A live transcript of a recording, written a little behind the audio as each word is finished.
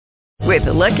With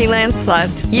the Lucky Land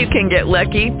Slots, you can get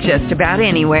lucky just about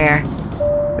anywhere.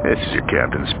 This is your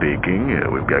captain speaking.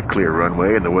 We've got clear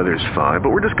runway and the weather's fine,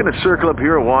 but we're just going to circle up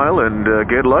here a while and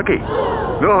get lucky.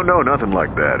 No, nothing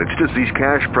like that. It's just these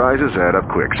cash prizes add up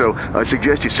quick. So I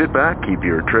suggest you sit back, keep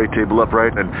your tray table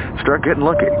upright, and start getting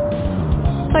lucky.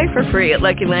 Play for free at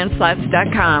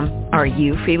LuckyLandSlots.com. Are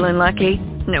you feeling lucky?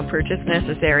 No purchase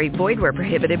necessary. Void where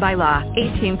prohibited by law.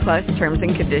 18 plus terms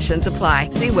and conditions apply.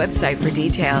 See website for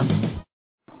details.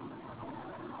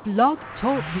 Blog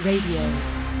Talk Radio.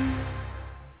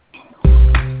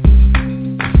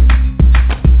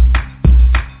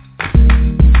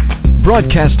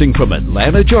 Broadcasting from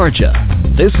Atlanta, Georgia,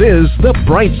 this is The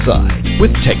Bright Side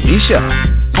with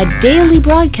Technisha. A daily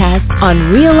broadcast on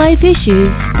real-life issues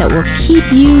that will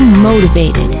keep you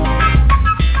motivated.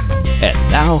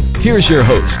 And now, here's your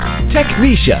host,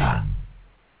 Technisha.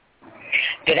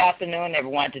 Good afternoon,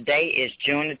 everyone. Today is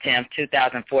June the 10th,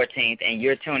 2014, and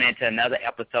you're tuning into another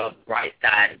episode of Bright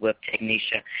Side with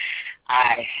Technisha.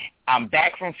 I'm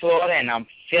back from Florida, and I'm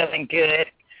feeling good.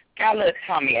 Got a little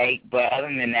tummy ache, but other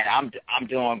than that, I'm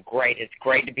doing great. It's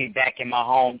great to be back in my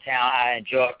hometown. I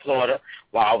enjoyed Florida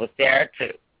while I was there.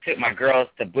 Took my girls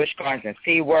to Busch Gardens and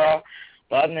SeaWorld.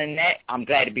 But other than that, I'm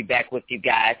glad to be back with you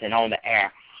guys and on the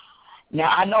air.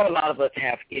 Now, I know a lot of us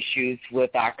have issues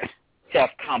with our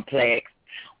self-complex.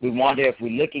 We wonder if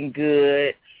we're looking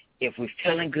good, if we're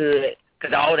feeling good,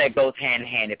 because all that goes hand in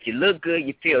hand. If you look good,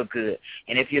 you feel good.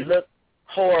 And if you look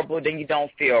horrible, then you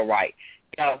don't feel right.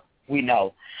 You know, we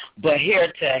know. But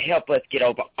here to help us get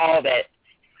over all that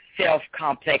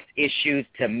self-complex issues,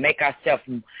 to make ourselves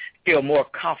feel more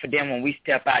confident when we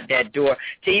step out that door,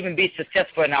 to even be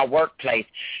successful in our workplace.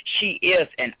 She is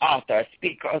an author, a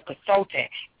speaker, a consultant,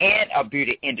 and a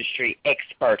beauty industry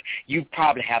expert. You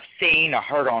probably have seen or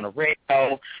heard on the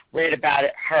radio, read about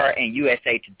her in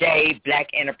USA Today, Black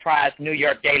Enterprise, New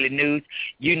York Daily News.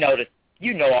 You know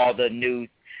all the news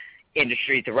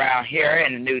industries around here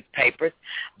in the newspapers.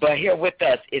 But here with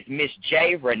us is Miss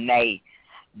Jaye Renee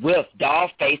with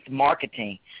Dollface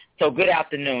Marketing. So good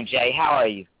afternoon, Jay. How are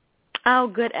you? Oh,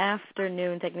 good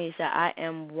afternoon, Technisha. I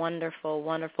am wonderful,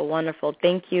 wonderful, wonderful.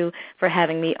 Thank you for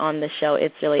having me on the show.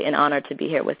 It's really an honor to be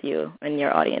here with you and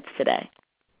your audience today.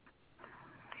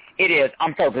 It is.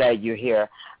 I'm so glad you're here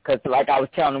because, like I was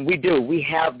telling them, we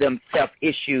have them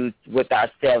self-issues with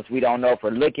ourselves. We don't know if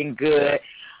we're looking good.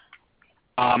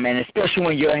 And especially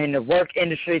when you're in the work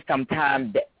industry,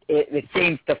 sometimes it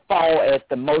seems to fall as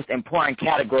the most important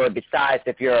category besides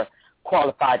if you're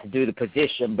qualified to do the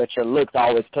position, but your looks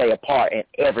always play a part in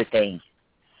everything.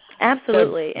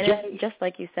 Absolutely, so, and it's just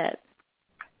like you said.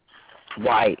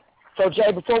 Right. So,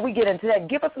 Jay, before we get into that,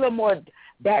 give us a little more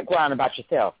background about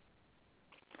yourself.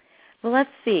 Well,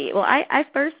 let's see. Well, I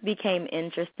first became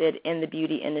interested in the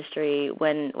beauty industry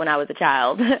when I was a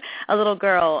child, a little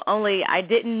girl, only I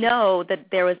didn't know that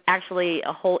there was actually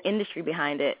a whole industry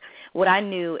behind it. What I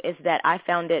knew is that I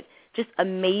found it just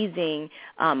amazing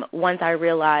once I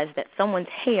realized that someone's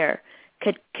hair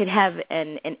could have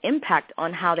an impact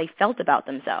on how they felt about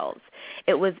themselves.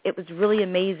 It was really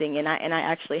amazing, and I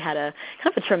actually had a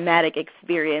kind of a traumatic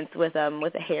experience with a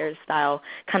hairstyle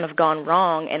kind of gone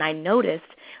wrong, and I noticed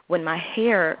when my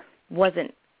hair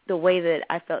wasn't the way that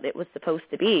I felt it was supposed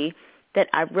to be, that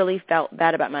I really felt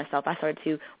bad about myself. I started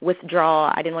to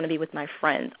withdraw. I didn't want to be with my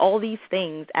friends. All these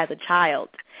things as a child.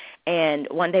 And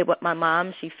one day my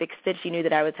mom, she fixed it. She knew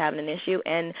that I was having an issue.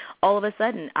 And all of a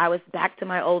sudden, I was back to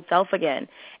my old self again.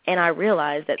 And I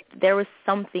realized that there was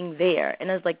something there. And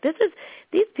I was like,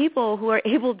 these people who are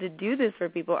able to do this for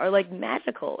people are like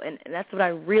magical. And that's what I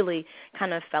really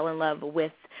kind of fell in love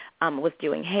with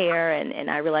doing hair.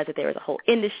 And I realized that there was a whole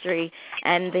industry.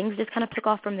 And things just kind of took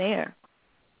off from there.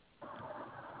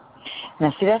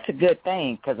 Now, see, that's a good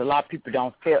thing because a lot of people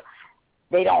don't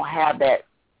have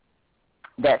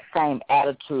that same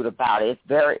attitude about it.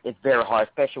 It's very hard,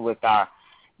 especially with our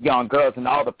young girls and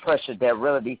all the pressure that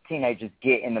really these teenagers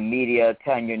get in the media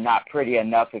telling you're not pretty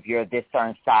enough if you're this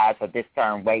certain size or this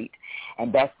certain weight,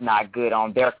 and that's not good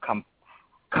on their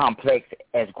complex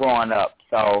as growing up.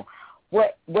 So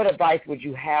what advice would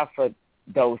you have for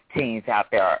those teens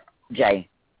out there, Jay?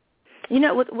 You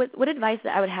know, what advice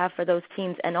that I would have for those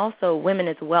teens and also women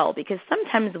as well, because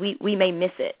sometimes we may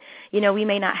miss it. You know, we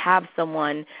may not have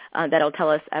someone that'll tell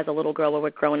us as a little girl when we're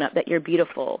growing up that you're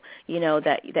beautiful, you know,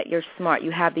 that you're smart,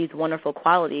 you have these wonderful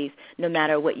qualities no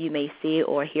matter what you may see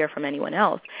or hear from anyone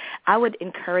else. I would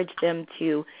encourage them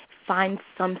to find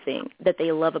something that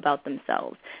they love about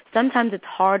themselves. Sometimes it's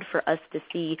hard for us to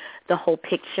see the whole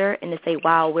picture and to say,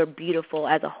 wow, we're beautiful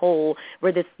as a whole.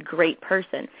 We're this great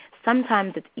person.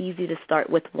 Sometimes it's easy to start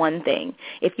with one thing.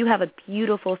 If you have a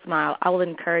beautiful smile, I will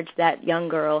encourage that young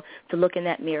girl to look in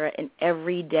that mirror and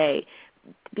every day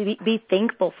be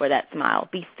thankful for that smile.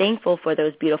 Be thankful for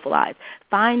those beautiful eyes.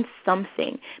 Find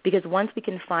something, because once we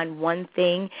can find one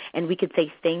thing and we could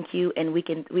say thank you, and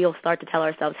we'll start to tell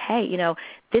ourselves, hey,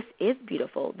 this is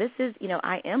beautiful. This is,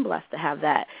 I am blessed to have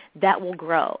that. That will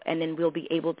grow, and then we'll be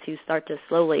able to start to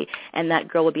slowly, and that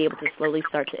girl will be able to slowly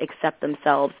start to accept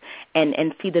themselves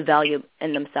and see the value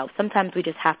in themselves. Sometimes we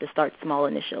just have to start small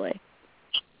initially.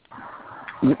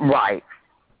 Right.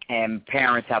 And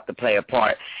parents have to play a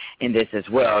part in this as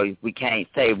well. We can't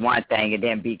say one thing and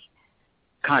then be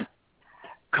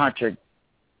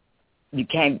you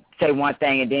can't say one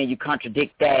thing and then you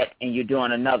contradict that and you're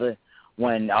doing another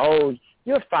one. Oh,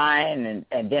 you're fine,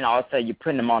 and then also you're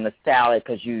putting them on the salad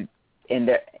because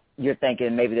you're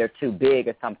thinking maybe they're too big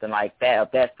or something like that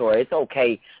of that sort. It's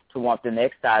okay to want them to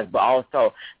exercise, but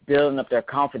also building up their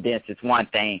confidence is one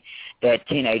thing that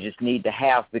teenagers need to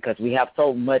have, because we have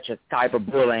so much of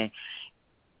cyberbullying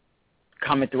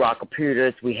coming through our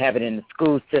computers. We have it in the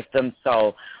school system,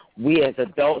 so we as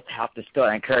adults have to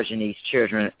start encouraging these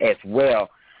children as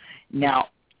well. Now,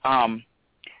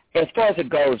 as far as it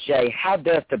goes, Jay, how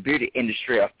does the beauty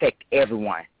industry affect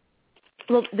everyone?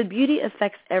 Well, the beauty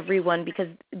affects everyone because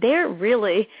they're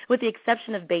really, with the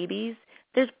exception of babies,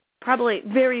 there's probably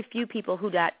very few people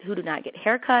who do not get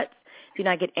haircuts, do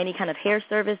not get any kind of hair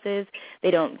services,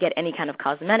 they don't get any kind of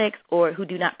cosmetics, or who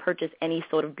do not purchase any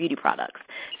sort of beauty products.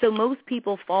 So most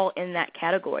people fall in that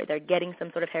category. They're getting some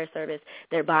sort of hair service,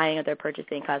 they're buying or they're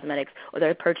purchasing cosmetics, or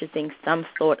they're purchasing some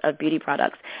sort of beauty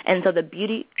products. And so the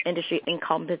beauty industry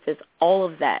encompasses all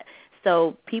of that.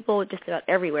 So people just about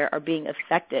everywhere are being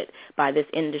affected by this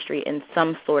industry in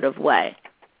some sort of way.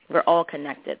 We're all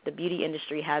connected. The beauty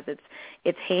industry has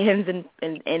its hands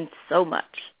in so much.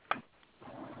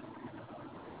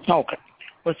 Okay.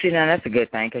 Well, see, now that's a good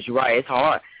thing, because you're right. It's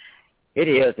hard. It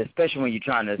is, especially when you're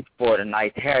trying to sport a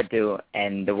nice hairdo.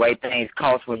 And the way things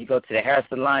cost when you go to the hair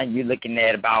salon, you're looking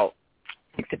at about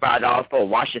 $65 for a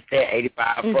wash your set,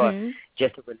 $85 for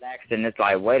just to relax. And it's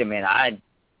like, wait a minute,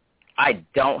 I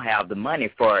don't have the money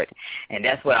for it. And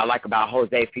that's what I like about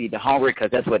Jose Feed the Hungry,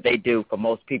 because that's what they do for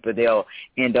most people. They'll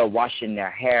end up washing their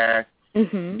hair,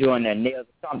 doing their nails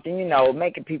or something,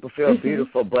 making people feel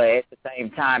beautiful, but at the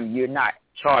same time, you're not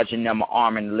charging them an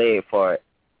arm and a leg for it.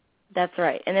 That's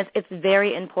right. And it's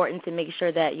very important to make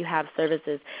sure that you have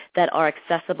services that are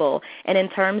accessible. And in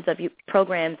terms of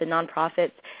programs and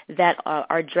nonprofits that are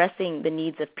addressing the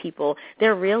needs of people,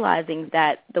 they're realizing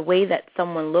that the way that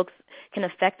someone looks can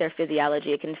affect their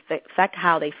physiology. It can affect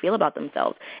how they feel about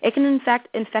themselves. It can, in fact,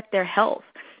 infect their health.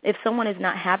 If someone is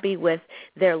not happy with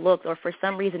their looks, or for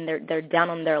some reason they're down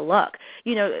on their luck,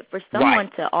 for someone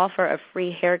to offer a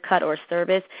free haircut or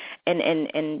service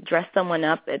and dress someone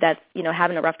up that's,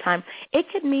 having a rough time, it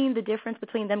could mean the difference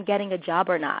between them getting a job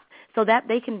or not, so that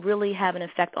they can really have an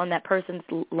effect on that person's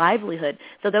livelihood.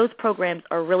 So those programs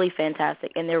are really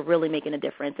fantastic, and they're really making a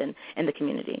difference in the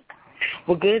community.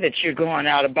 Well, good that you're going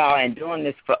out about and doing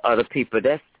this for other people.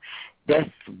 That's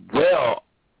well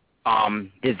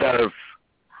deserved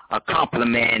a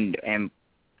compliment, and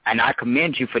I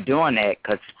commend you for doing that,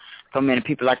 because so many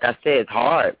people, like I said, it's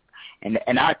hard. And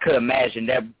I could imagine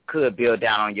that could build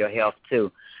down on your health,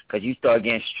 too, because you start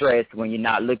getting stressed when you're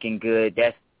not looking good.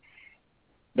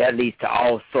 That leads to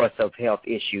all sorts of health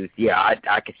issues. Yeah,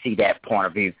 I can see that point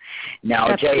of view. Now,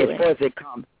 Absolutely. Jay, as far as it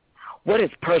comes, what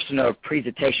is personal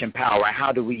presentation power, and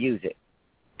how do we use it?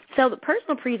 So the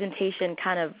personal presentation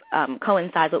kind of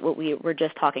coincides with what we were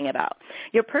just talking about.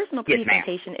 Your personal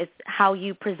presentation is how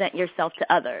you present yourself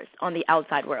to others on the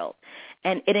outside world.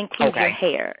 And it includes your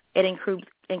hair. It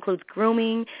includes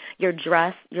grooming, your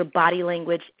dress, your body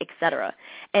language, etc.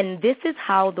 And this is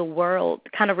how the world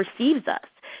kind of receives us.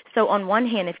 So on one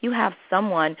hand, if you have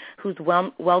someone who's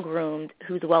well-groomed,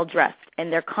 who's well-dressed,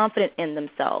 and they're confident in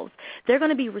themselves, they're going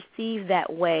to be received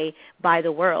that way by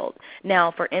the world.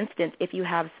 Now, for instance, if you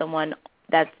have someone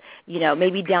that's,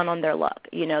 maybe down on their luck,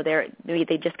 maybe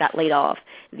they just got laid off,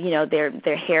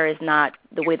 their hair is not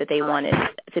the way that they want it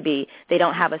to be, they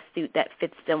don't have a suit that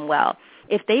fits them well.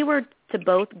 If they were to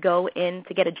both go in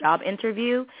to get a job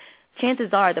interview, chances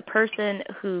are the person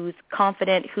who's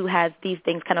confident, who has these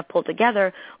things kind of pulled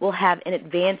together, will have an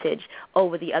advantage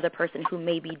over the other person who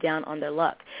may be down on their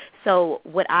luck. So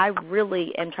what I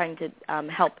really am trying to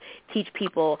help teach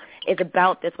people is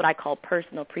about this, what I call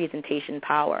personal presentation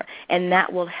power, and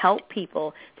that will help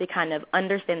people to kind of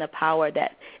understand the power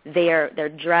that their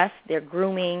dress, their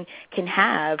grooming can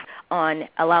have on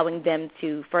allowing them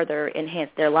to further enhance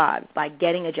their lives by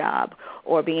getting a job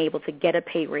or being able to get a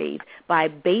pay raise, by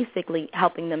basically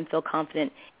helping them feel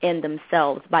confident in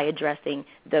themselves by addressing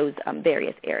those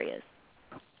various areas.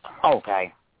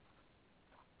 Okay.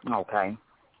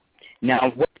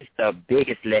 Now, what is the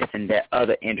biggest lesson that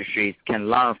other industries can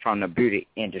learn from the beauty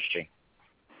industry?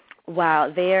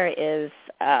 Wow, there's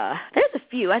a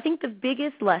few. I think the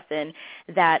biggest lesson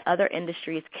that other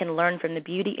industries can learn from the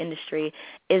beauty industry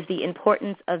is the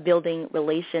importance of building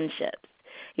relationships.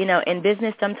 You know, in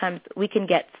business, sometimes we can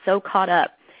get so caught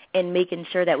up in making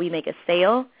sure that we make a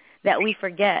sale that we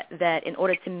forget that in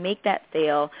order to make that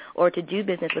sale or to do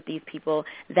business with these people,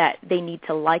 that they need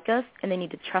to like us and they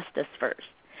need to trust us first.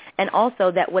 And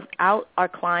also that without our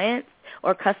clients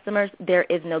or customers, there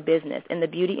is no business. And the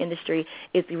beauty industry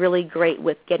is really great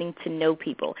with getting to know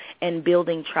people and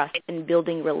building trust and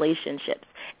building relationships.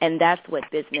 And that's what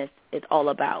business is all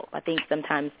about. I think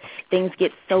sometimes things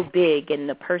get so big and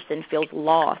the person feels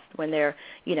lost when they're,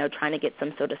 trying to get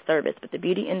some sort of service. But the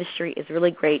beauty industry is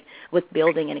really great with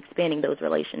building and expanding those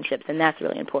relationships, and that's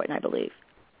really important, I believe.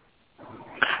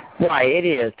 Right, it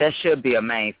is. That should be a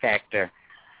main factor.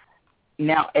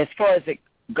 Now, as far as it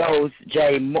goes,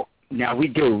 Jay, now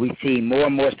we see more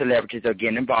and more celebrities are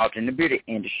getting involved in the beauty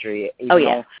industry. Even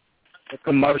on the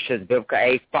commercials, Vivica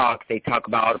A. Fox, they talk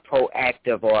about the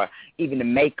Proactive or even the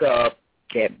makeup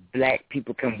that black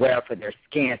people can wear for their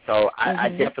skin. So I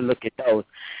definitely look at those.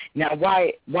 Now,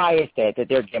 why is that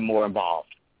they're getting more involved?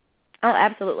 Oh,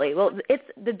 absolutely. Well,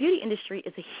 the beauty industry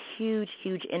is a huge,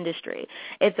 huge industry.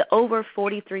 It's an over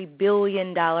 $43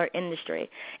 billion industry.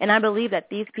 And I believe that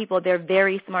these people, they're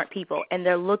very smart people, and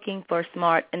they're looking for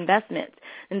smart investments.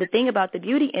 And the thing about the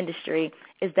beauty industry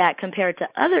is that compared to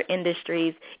other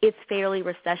industries, it's fairly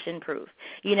recession-proof.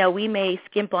 We may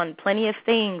skimp on plenty of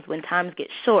things when times get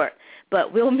short,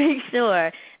 but we'll make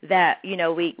sure that,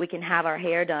 we can have our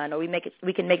hair done, or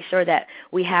we can make sure that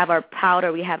we have our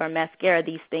powder, we have our mascara,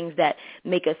 these things that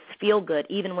make us feel good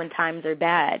even when times are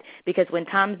bad. Because when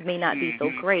times may not be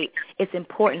so great, it's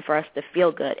important for us to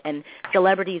feel good. And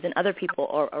celebrities and other people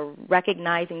are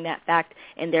recognizing that fact,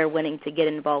 and they're wanting to get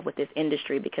involved with this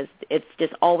industry because it's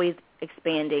just always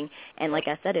expanding. And like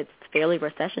I said, it's fairly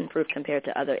recession-proof compared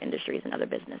to other industries and other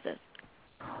businesses.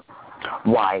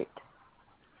 Right.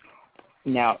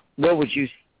 Now, what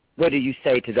do you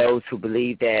say to those who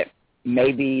believe that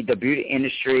maybe the beauty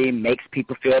industry makes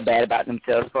people feel bad about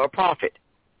themselves for a profit?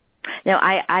 Now,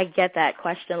 I get that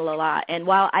question a lot. And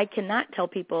while I cannot tell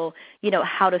people,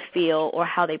 how to feel or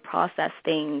how they process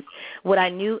things, what I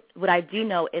do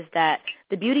know is that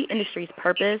the beauty industry's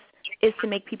purpose is to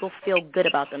make people feel good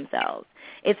about themselves.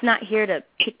 It's not here to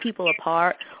pick people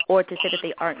apart or to say that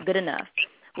they aren't good enough.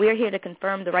 We are here to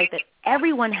confirm the right that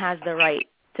everyone has the right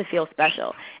to feel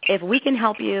special. If we can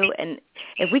help you, and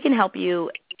if we can help you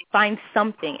find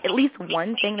something, at least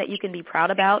one thing that you can be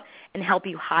proud about and help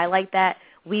you highlight that,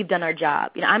 we've done our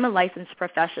job. I'm a licensed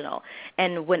professional,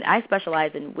 and when I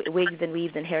specialize in wigs and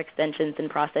weaves and hair extensions and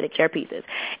prosthetic hair pieces,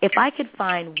 if I could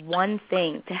find one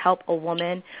thing to help a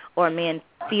woman or a man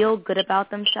feel good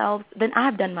about themselves, then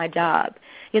I've done my job.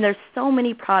 There's so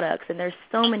many products and there's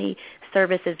so many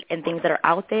services and things that are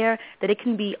out there that it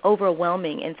can be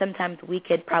overwhelming, and sometimes we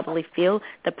could probably feel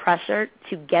the pressure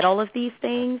to get all of these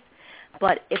things.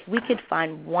 But if we could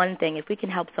find one thing, if we can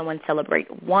help someone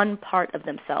celebrate one part of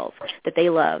themselves that they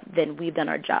love, then we've done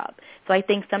our job. So I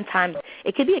think sometimes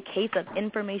it could be a case of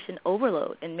information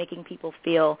overload and making people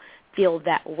feel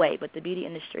that way. But the beauty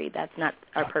industry, that's not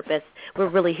our purpose. We're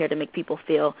really here to make people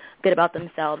feel good about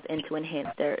themselves and to enhance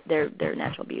their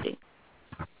natural beauty.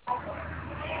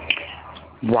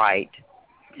 Right.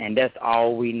 And that's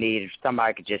all we need. If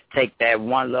somebody could just take that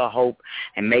one little hope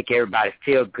and make everybody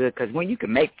feel good. Because when you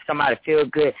can make somebody feel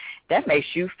good, that makes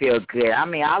you feel good. I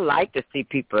mean, I like to see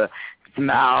people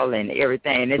smile and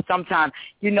everything. And it's sometimes,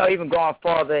 even going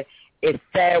farther, it's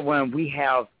sad when we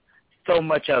have so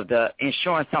much of the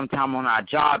insurance sometime on our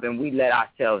job and we let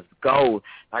ourselves go.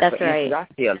 Like, that's right.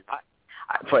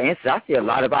 For instance, I see a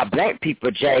lot of our black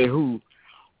people, Jay, who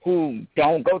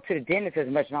don't go to the dentist as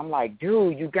much. And I'm like,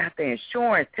 dude, you got the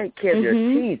insurance. Take care of your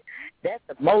teeth. That's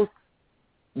the most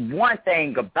one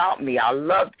thing about me. I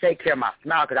love to take care of my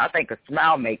smile because I think a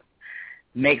smile makes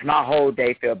my whole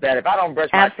day feel better. If I don't brush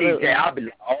my teeth, I'll be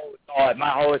like, oh,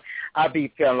 Lord, I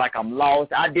be feeling like I'm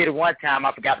lost. I did it one time.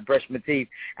 I forgot to brush my teeth.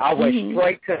 I went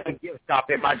straight to the gift shop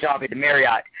at my job at the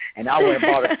Marriott, and I went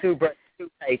and bought a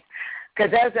toothpaste.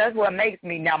 Because that's what makes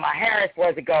me. Now, my hair is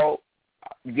supposed to go,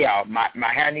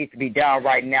 my hair needs to be done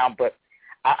right now, but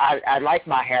I like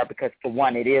my hair because, for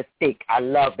one, it is thick. I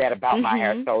love that about my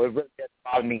hair, so it really doesn't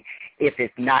bother me if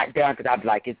it's not done, because I'll be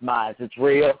like, it's mine, it's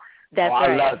real. That's right.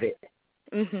 I love it.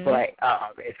 But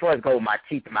as far as go with my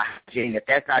teeth and my hygiene, if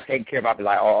that's not taken care of, I'll be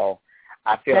like,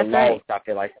 I feel lost. Right. I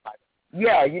feel like,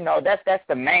 that's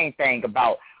the main thing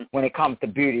about when it comes to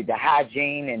beauty. The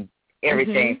hygiene and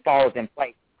everything falls in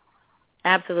place.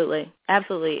 Absolutely.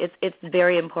 It's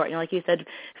very important. Like you said,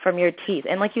 from your teeth.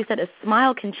 And like you said, a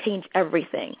smile can change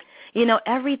everything.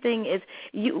 Everything is,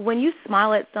 when you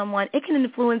smile at someone, it can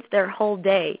influence their whole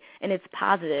day, and it's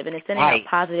positive, and it's sending out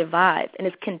positive vibes, and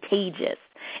it's contagious.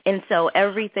 And so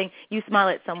everything, you smile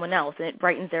at someone else, and it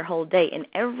brightens their whole day, and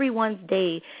everyone's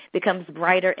day becomes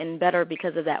brighter and better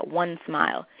because of that one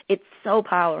smile. It's so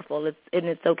powerful, and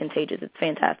it's so contagious. It's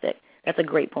fantastic. That's a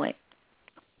great point.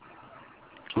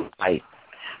 Right.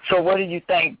 So what do you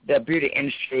think the beauty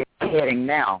industry is heading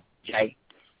now, Jay?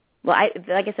 Well,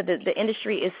 like I said, the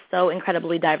industry is so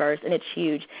incredibly diverse, and it's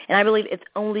huge. And I believe it's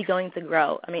only going to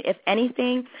grow. I mean, if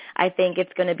anything, I think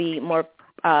it's going to be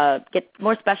get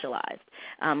more specialized.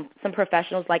 Some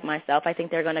professionals like myself, I think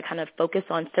they're going to kind of focus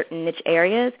on certain niche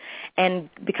areas and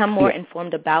become more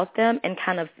informed about them and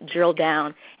kind of drill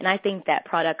down. And I think that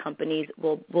product companies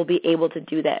will be able to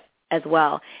do that as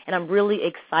well. And I'm really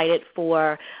excited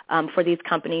for these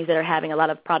companies that are having a lot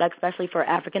of products, especially for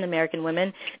African-American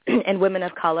women and women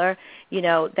of color,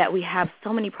 that we have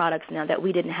so many products now that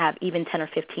we didn't have even 10 or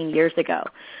 15 years ago.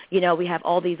 We have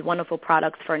all these wonderful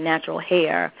products for natural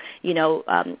hair,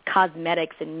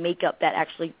 cosmetics and makeup that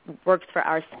actually works for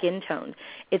our skin tone.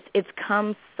 It's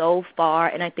come so far,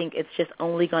 and I think it's just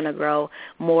only going to grow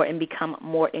more and become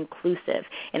more inclusive.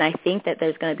 And I think that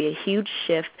there's going to be a huge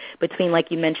shift between, like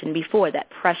you mentioned before, that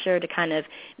pressure to kind of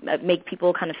make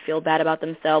people kind of feel bad about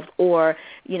themselves, or,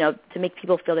 to make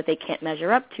people feel that they can't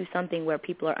measure up, to something where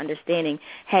people are understanding,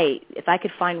 hey, if I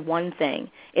could find one thing,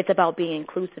 it's about being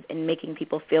inclusive and making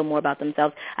people feel more about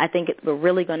themselves. I think we're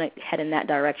really going to head in that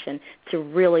direction to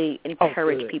really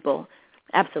encourage people.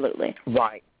 Absolutely.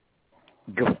 Right.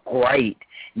 Great.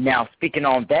 Now, speaking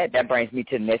on that brings me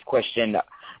to the next question.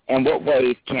 In what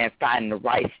ways can finding the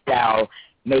right style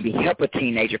maybe help a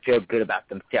teenager feel good about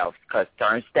themselves? Because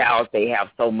certain styles, they have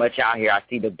so much out here. I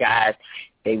see the guys,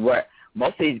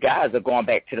 most of these guys are going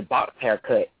back to the box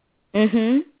haircut.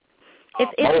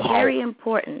 It's very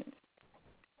important.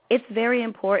 It's very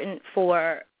important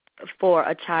for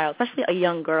a child, especially a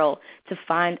young girl, to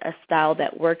find a style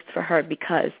that works for her,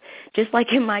 because just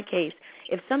like in my case,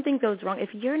 if something goes wrong, if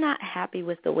you're not happy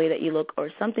with the way that you look or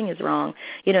something is wrong,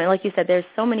 like you said, there's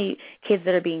so many kids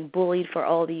that are being bullied for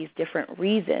all these different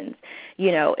reasons.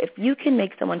 If you can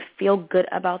make someone feel good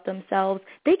about themselves,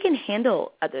 they can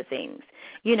handle other things.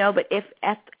 But if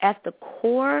at the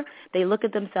core they look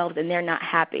at themselves and they're not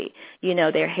happy,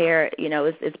 their hair,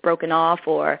 is broken off,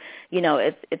 or,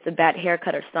 it's a bad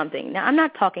haircut or something. Now, I'm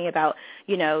not talking about,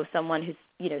 someone who's,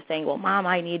 saying, well, Mom,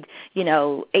 I need,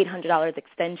 $800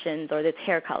 extensions or this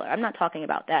hair color. I'm not talking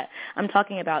about that. I'm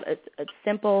talking about a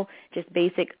simple, just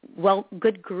basic,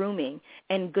 good grooming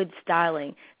and good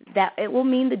styling. That it will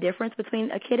mean the difference between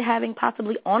a kid having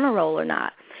possibly honor roll or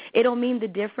not. It'll mean the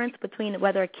difference between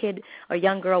whether a kid or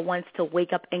young girl wants to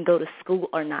wake up and go to school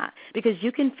or not, because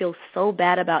you can feel so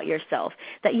bad about yourself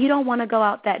that you don't want to go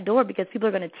out that door because people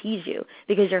are going to tease you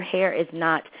because your hair is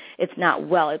not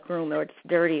well groomed, or it's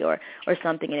dirty or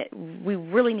something. And we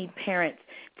really need parents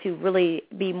to really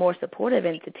be more supportive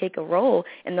and to take a role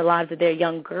in the lives of their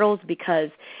young girls, because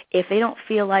if they don't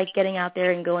feel like getting out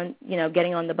there and going,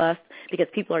 getting on the bus because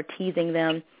people are teasing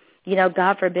them,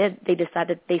 God forbid they decide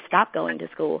that they stop going to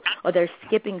school or they're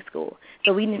skipping school.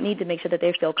 So we need to make sure that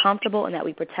they feel comfortable and that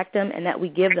we protect them and that we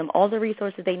give them all the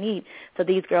resources they need so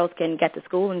these girls can get to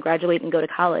school and graduate and go to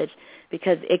college,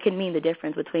 because it can mean the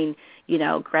difference between,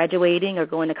 graduating or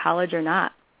going to college or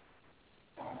not.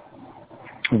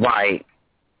 Right.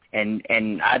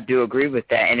 And I do agree with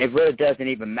that. And it really doesn't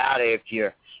even matter if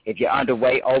you're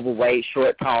underweight, overweight,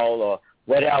 short, tall, or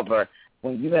whatever.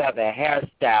 When you have a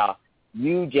hairstyle,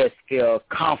 you just feel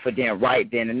confident right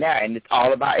then and there. And it's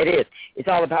all about the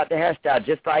hairstyle.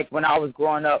 Just like when I was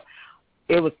growing up,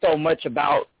 it was so much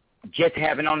about just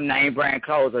having on name brand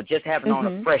clothes or just having on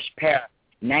a fresh pair of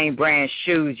name brand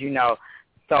shoes,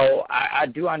 So I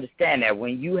do understand that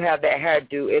when you have that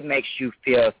hairdo, it makes you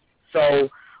feel so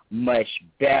much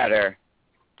better.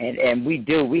 And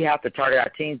we have to target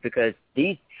our teens, because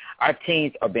our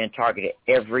teens are being targeted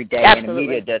every day,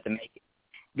 Absolutely. and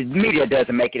the media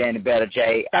doesn't make it any better,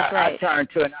 Jay. That's right. I turn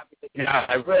to it and I was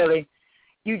like, really?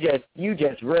 You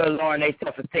just really lowering their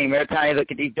self-esteem every time you look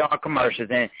at these darn commercials,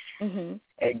 and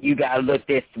you got to look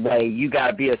this way. You got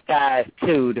to be a size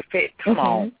 2 to fit. Come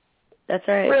on. That's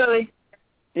right. Really?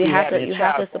 You have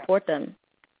to support them.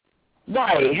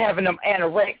 Right, having them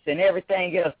anorexic and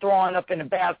everything else thrown up in the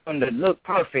bathroom to look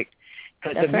perfect,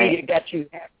 because the media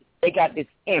they got this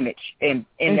image in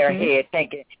their head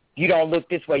thinking, you don't look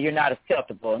this way, you're not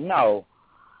acceptable. No.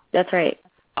 That's right.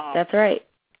 That's right.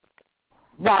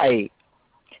 Right.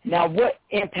 Now, what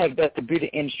impact does the beauty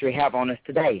industry have on us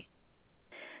today?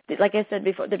 Like I said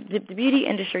before, the beauty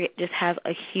industry just has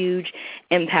a huge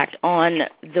impact on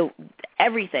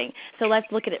everything. So let's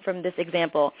look at it from this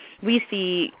example. We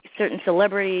see certain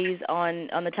celebrities on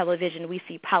the television. We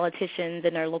see politicians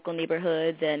in our local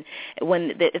neighborhoods, and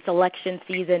when it's election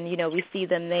season, we see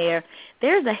them there.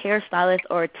 There's a hairstylist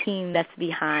or a team that's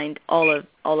behind all of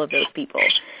those people.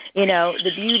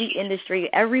 The beauty industry,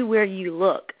 everywhere you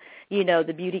look,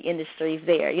 the beauty industry is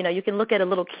there. You can look at a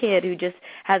little kid who just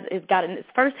has gotten his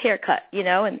first haircut,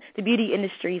 and the beauty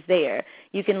industry is there.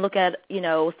 You can look at,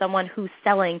 someone who's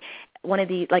selling one of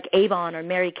the, like Avon or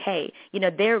Mary Kay.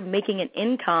 They're making an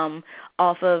income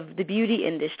off of the beauty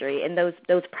industry and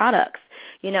those products.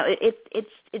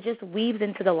 It just weaves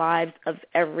into the lives of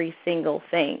every single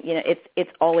thing.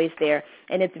 It's always there,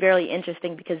 and it's very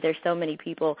interesting because there's so many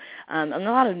people, and a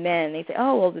lot of men. They say,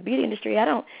 "Oh, well, the beauty industry, I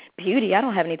don't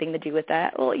have anything to do with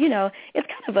that." Well, it's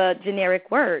kind of a generic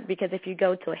word, because if you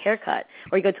go to a haircut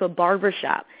or you go to a barber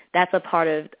shop, that's a part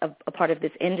of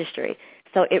this industry.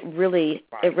 So it really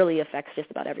affects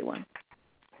just about everyone.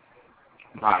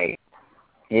 Right,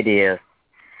 it is.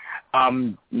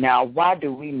 Now, why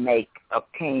do we make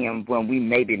opinion when we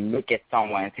maybe look at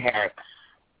someone's hair?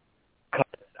 Cause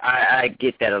I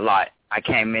get that a lot. I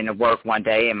came into work one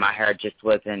day and my hair just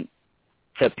wasn't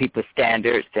to people's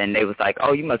standards, and they was like,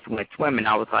 "Oh, you must have went swimming."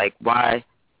 I was like, "Why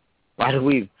do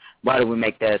we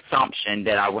make the assumption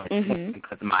that I went swimming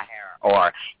because of my hair?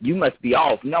 Or you must be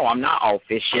off?" No, I'm not off.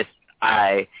 It's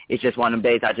just one of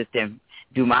them days I just didn't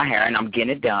do my hair, and I'm getting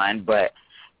it done, but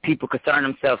people concern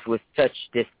themselves with such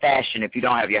this fashion. If you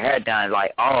don't have your hair done,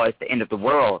 like, oh, it's the end of the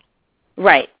world.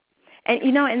 Right. And,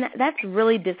 and that's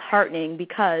really disheartening,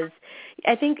 because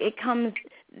I think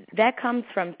that comes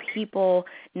from people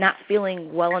not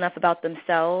feeling well enough about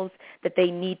themselves that they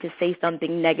need to say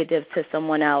something negative to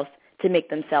someone else to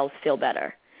make themselves feel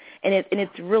better. And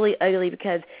it's really ugly,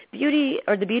 because the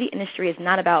beauty industry is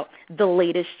not about the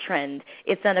latest trend.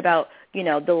 It's not about,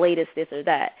 the latest this or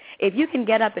that. If you can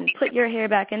get up and put your hair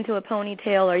back into a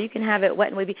ponytail, or you can have it wet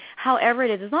and wavy, however it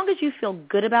is, as long as you feel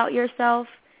good about yourself,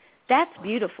 that's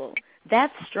beautiful.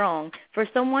 That's strong. For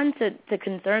someone to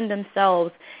concern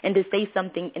themselves and to say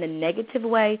something in a negative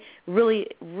way really,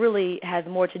 really has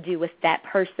more to do with that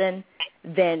person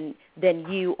than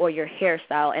you or your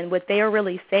hairstyle. And what they are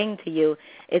really saying to you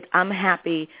is, I'm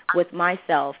happy with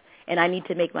myself, and I need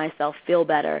to make myself feel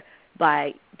better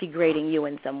by degrading you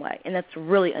in some way. And that's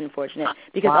really unfortunate,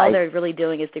 because all they're really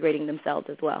doing is degrading themselves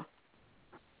as well.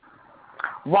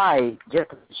 Right,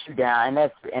 just to put you down,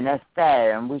 and that's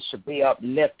sad, and we should be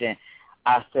uplifting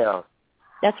ourselves.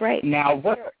 That's right. Now,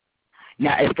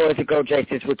 as far as it goes, Jay,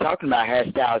 since we're talking about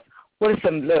hairstyles, what are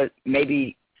some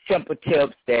maybe simple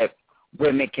tips that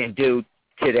women can do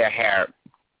to their hair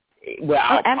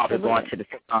without probably going to the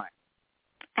salon?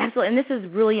 Absolutely, and this is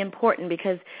really important,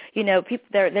 because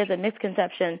there's a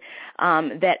misconception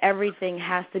that everything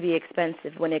has to be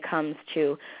expensive when it comes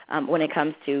to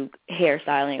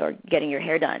hairstyling or getting your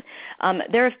hair done.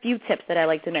 There are a few tips that I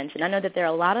like to mention. I know that there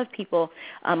are a lot of people,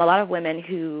 a lot of women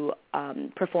who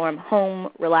perform home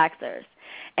relaxers.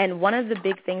 And one of the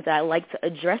big things that I like to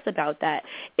address about that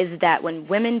is that when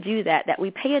women do that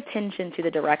we pay attention to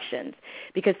the directions,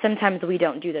 because sometimes we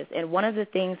don't do this. And one of the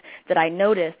things that I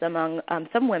notice among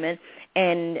some women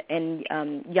and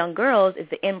young girls is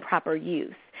the improper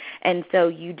use. And so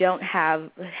you don't have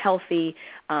healthy,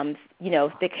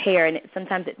 thick hair, and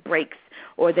sometimes it breaks,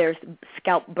 or there's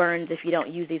scalp burns if you don't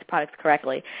use these products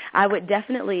correctly. I would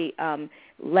definitely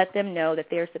let them know that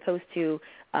they're supposed to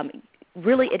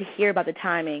really adhere by the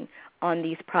timing on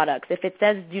these products. If it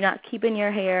says do not keep in your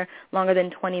hair longer than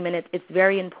 20 minutes, it's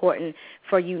very important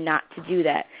for you not to do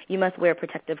that. You must wear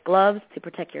protective gloves to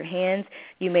protect your hands.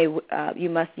 You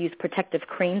must use protective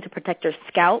cream to protect your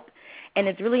scalp. And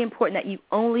it's really important that you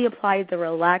only apply the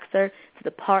relaxer to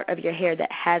the part of your hair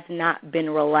that has not been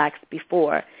relaxed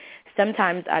before.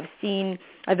 Sometimes I've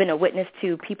been a witness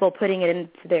to people putting it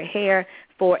into their hair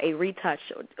for a retouch,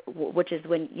 which is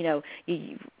when, you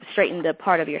straighten the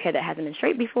part of your hair that hasn't been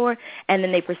straight before, and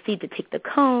then they proceed to take the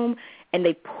comb and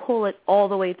they pull it all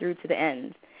the way through to the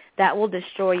ends. That will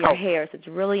destroy your hair, so it's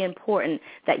really important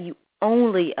that you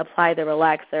only apply the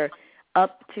relaxer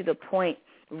up to the point,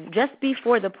 just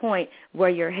before the point where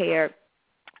your hair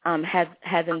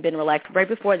hasn't been relaxed, right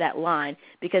before that line,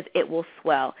 because it will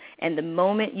swell. And the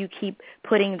moment you keep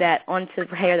putting that onto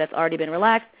hair that's already been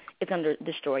relaxed, it's going to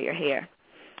destroy your hair.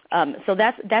 So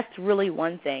that's really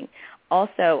one thing.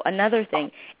 Also, another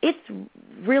thing, it's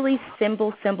really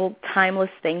simple, timeless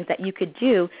things that you could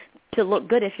do to look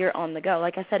good if you're on the go.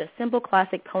 Like I said, a simple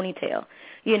classic ponytail.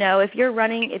 If you're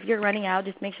running out,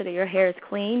 just make sure that your hair is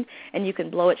clean and you can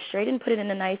blow it straight and put it in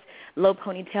a nice low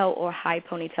ponytail or high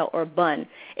ponytail or bun.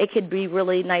 It could be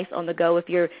really nice on the go if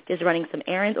you're just running some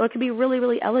errands, or it could be really,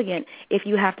 really elegant if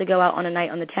you have to go out on a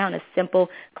night on the town, a simple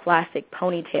classic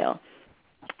ponytail.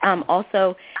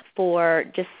 Also, for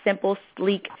just simple,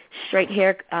 sleek, straight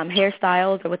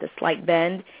hairstyles or with a slight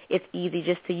bend, it's easy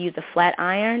just to use a flat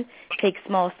iron. Take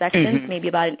small sections, maybe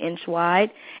about an inch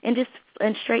wide, and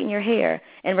straighten your hair.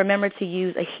 And remember to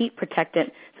use a heat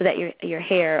protectant so that your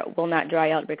hair will not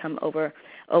dry out or become over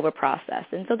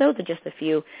processed. And so those are just a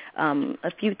few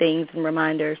things and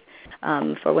reminders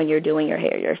for when you're doing your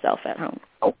hair yourself at home.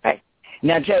 Okay.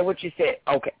 Now, Jay, what you said,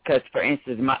 okay, because, for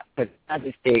instance, my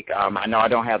stick, I know I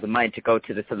don't have the money to go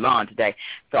to the salon today,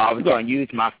 so I was going to use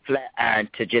my flat iron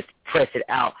to just press it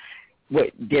out.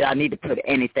 Did I need to put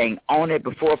anything on it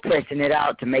before pressing it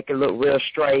out to make it look real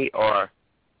straight, or?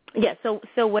 Yeah, so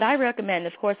what I recommend,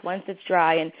 of course, once it's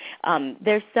dry, and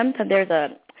there's a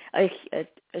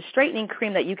straightening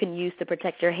cream that you can use to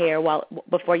protect your hair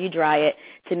before you dry it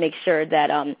to make sure that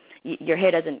your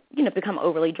hair doesn't become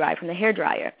overly dry from the hair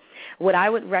dryer. What I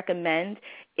would recommend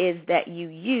is that you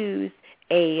use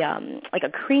a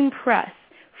cream press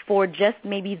for just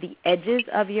maybe the edges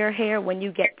of your hair when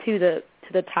you get to the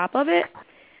top of it.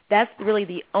 That's really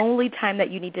the only time that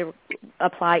you need to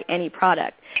apply any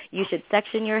product. You should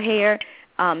section your hair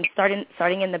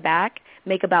starting in the back,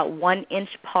 make about 1-inch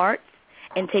parts,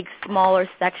 and take smaller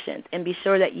sections, and be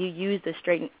sure that you use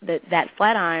that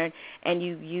flat iron and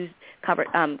you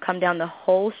come down the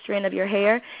whole strand of your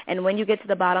hair, and when you get to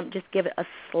the bottom, just give it a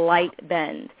slight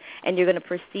bend, and you're going to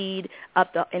proceed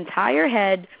up the entire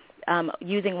head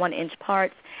using 1-inch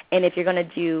parts. And if you're going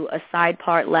to do a side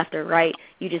part left or right,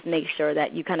 you just make sure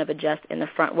that you kind of adjust in the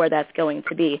front where that's going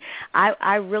to be.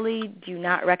 I really do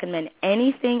not recommend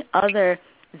anything other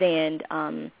than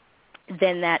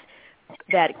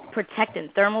that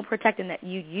protectant, thermal protectant that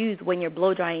you use when you're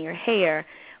blow drying your hair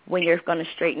when you're going to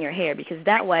straighten your hair, because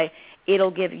that way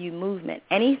it'll give you movement.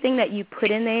 Anything that you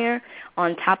put in there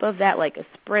on top of that, like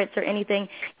a spritz or anything,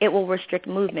 it will restrict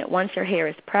movement. Once your hair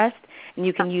is pressed, and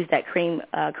you can use that cream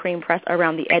press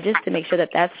around the edges to make sure that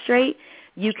that's straight,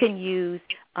 you can use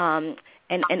an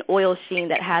oil sheen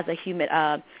that has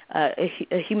a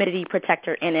humidity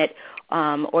protector in it,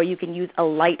 or you can use a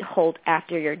light hold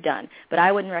after you're done. But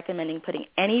I wouldn't recommend putting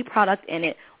any product in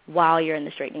it while you're in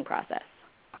the straightening process.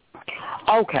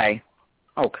 Okay.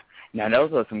 Now,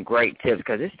 those are some great tips,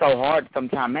 because it's so hard to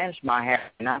sometimes manage my hair.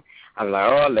 And I'm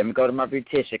like, let me go to my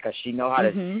beautician, because she knows how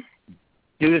to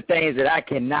do the things that I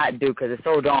cannot do because it's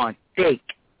so darn thick.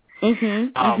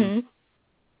 And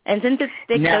since it's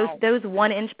thick, now, those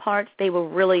 1-inch parts, they will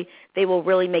really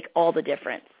make all the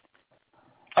difference.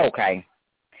 Okay.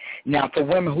 Now, for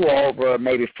women who are over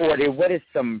maybe 40, what is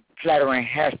some flattering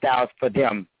hairstyles for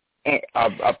them,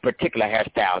 a particular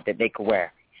hairstyle that they could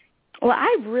wear? Well,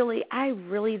 I really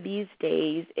these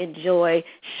days enjoy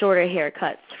shorter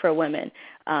haircuts for women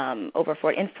over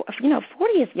 40. And,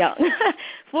 40 is young.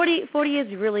 40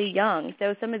 is really young.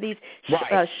 So some of these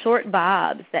short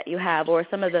bobs that you have, or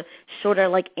some of the shorter,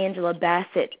 like Angela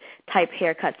Bassett type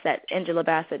haircuts that Angela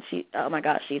Bassett, she's, I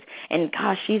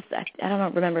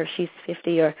don't remember if she's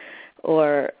 50 or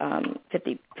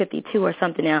 52 or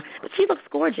something now, but she looks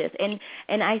gorgeous. And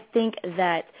I think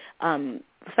that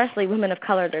especially women of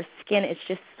color, their skin is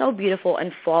just so beautiful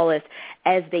and flawless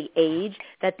as they age,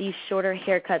 that these shorter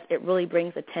haircuts, it really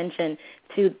brings attention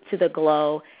to the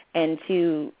glow and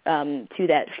to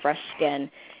that fresh skin,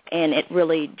 and it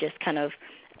really just kind of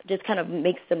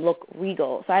makes them look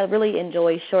regal. So I really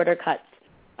enjoy shorter cuts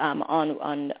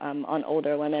on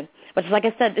older women. But like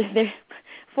I said,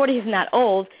 40 is not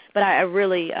old, but I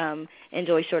really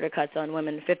enjoy shorter cuts on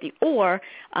women 50, or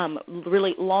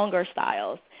really longer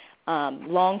styles.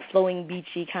 Long, flowing,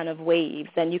 beachy kind of waves,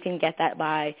 then you can get that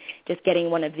by just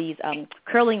getting one of these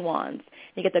curling wands.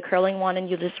 You get the curling wand, and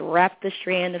you just wrap the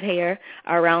strand of hair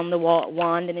around the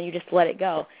wand, and then you just let it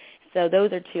go. So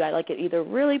those are two. I like it either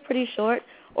really pretty short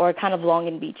or kind of long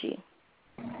and beachy.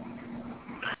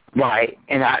 Right,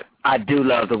 and I do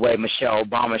love the way Michelle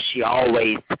Obama, she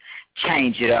always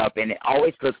change it up, and it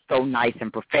always looks so nice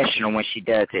and professional when she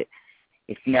does it.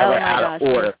 It's never out of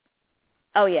order.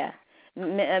 Oh, yeah.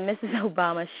 Mrs.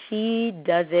 Obama, she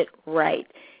does it right.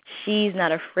 She's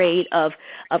not afraid of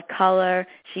color.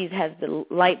 She has the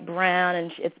light brown,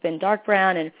 and it's been dark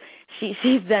brown, and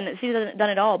she's done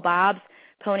it all. Bobs,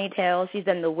 ponytails. She's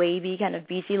done the wavy kind of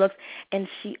beachy looks, and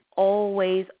she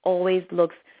always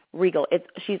looks regal.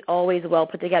 She's always well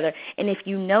put together. And if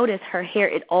you notice her hair,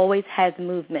 it always has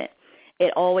movement.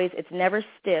 It's never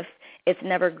stiff. It's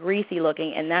never greasy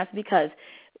looking, and that's because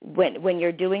when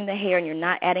you're doing the hair and you're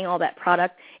not adding all that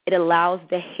product, it allows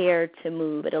the hair to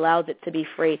move. It allows it to be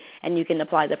free, and you can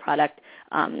apply the product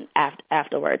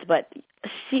afterwards. But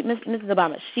Mrs.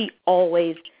 Obama, she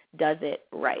always does it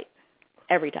right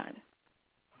every time.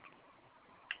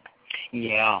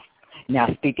 Yeah.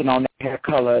 Now, speaking on the hair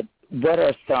color, what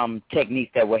are some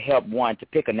techniques that will help one to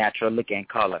pick a natural-looking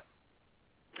color?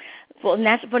 Well,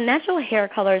 for natural hair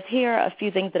colors, here are a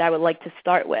few things that I would like to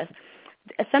start with.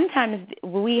 Sometimes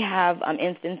we have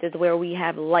instances where we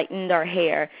have lightened our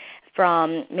hair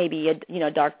from maybe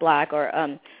a dark black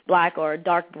or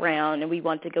dark brown, and we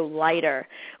want to go lighter.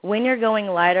 When you're going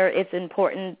lighter, it's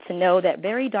important to know that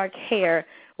very dark hair,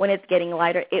 when it's getting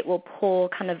lighter, it will pull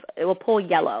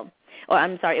yellow. Or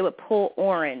I'm sorry, it would pull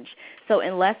orange. So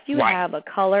unless you have a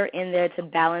color in there to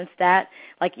balance that,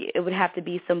 like it would have to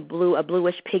be some a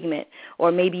bluish pigment,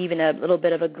 or maybe even a little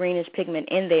bit of a greenish pigment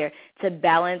in there to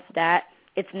balance that,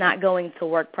 it's not going to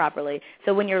work properly.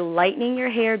 So when you're lightening your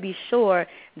hair, be sure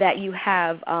that you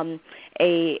have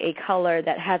a color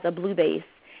that has a blue base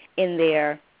in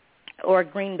there, or a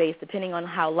green base, depending on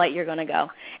how light you're going to go.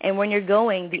 And when you're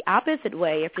going the opposite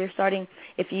way,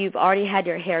 if you've already had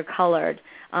your hair colored,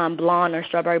 blonde or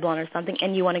strawberry blonde or something,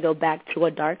 and you want to go back to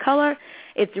a dark color,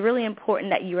 it's really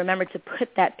important that you remember to put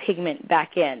that pigment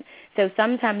back in. So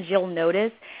sometimes you'll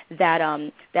notice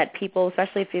that people,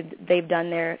 especially if they've done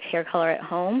their hair color at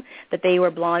home, that they were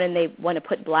blonde and they want to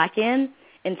put black in,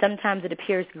 and sometimes it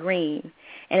appears green.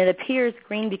 And it appears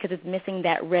green because it's missing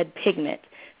that red pigment.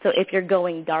 So if you're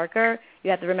going darker, you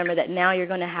have to remember that now you're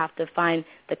going to have to find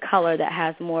the color that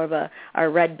has more of a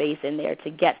red base in there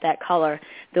to get that color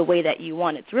the way that you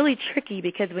want. It's really tricky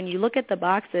because when you look at the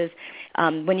boxes,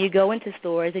 when you go into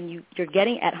stores and you're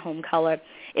getting at-home color,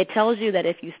 it tells you that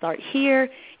if you start here,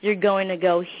 you're going to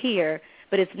go here.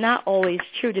 But it's not always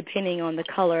true depending on the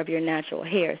color of your natural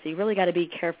hair. So you really got to be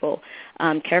careful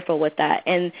with that.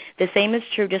 And the same is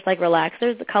true just like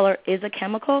relaxers. The color is a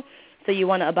chemical. So you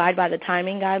want to abide by the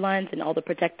timing guidelines and all the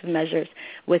protective measures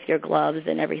with your gloves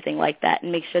and everything like that,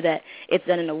 and make sure that it's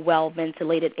done in a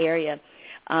well-ventilated area.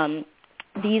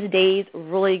 These days,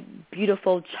 really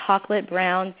beautiful chocolate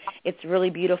brown. It's really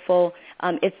beautiful.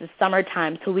 It's the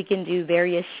summertime, so we can do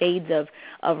various shades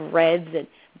of reds and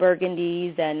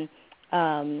burgundies, and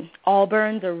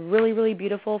auburns are really, really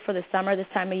beautiful for the summer this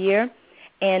time of year.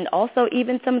 And also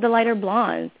even some of the lighter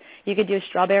blondes. You could do a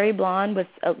strawberry blonde with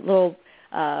a little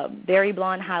berry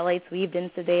blonde highlights weaved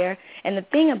into there. And the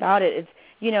thing about it is,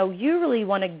 you really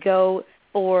want to go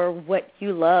for what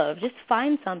you love. Just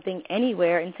find something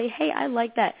anywhere and say, hey, I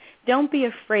like that. Don't be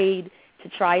afraid to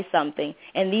try something.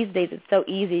 And these days it's so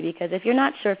easy because if you're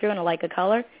not sure if you're going to like a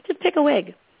color, just pick a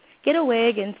wig. Get a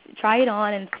wig and try it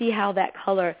on and see how that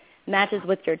color matches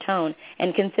with your tone,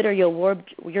 and consider your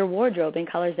wardrobe in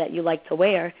colors that you like to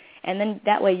wear. And then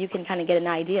that way you can kind of get an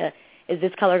idea. Is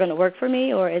this color going to work for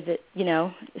me, or is it,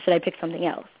 should I pick something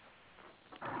else?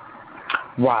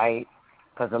 Right,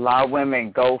 because a lot of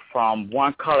women go from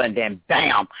one color and then,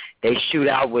 bam, they shoot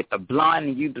out with the blonde,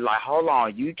 and you be like, hold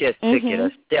on, you just took it a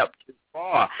step too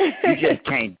far. You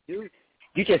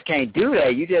just can't do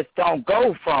that. You just don't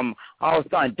go from all of a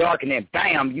sudden dark and then,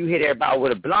 bam, you hit everybody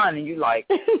with a blonde, and you like,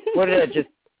 where did that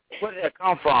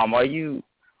come from? Are you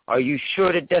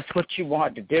sure that that's what you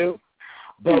want to do?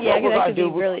 But yeah, what we're that going could to do,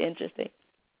 be really interesting.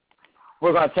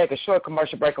 We're going to take a short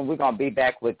commercial break, and we're going to be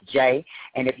back with Jay.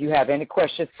 And if you have any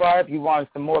questions for her, if you want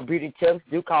some more beauty tips,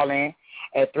 do call in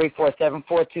at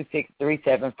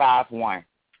 347-426-3751.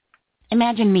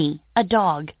 Imagine me, a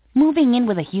dog, moving in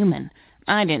with a human.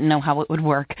 I didn't know how it would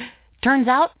work. Turns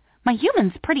out, my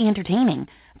human's pretty entertaining.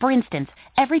 For instance,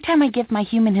 every time I give my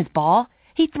human his ball,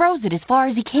 he throws it as far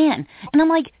as he can. And I'm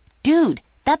like, dude,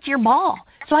 that's your ball.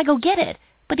 So I go get it.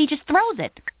 But he just throws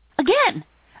it. Again.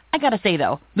 I gotta say,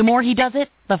 though, the more he does it,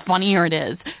 the funnier it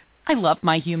is. I love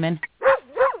my human.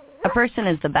 A person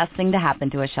is the best thing to happen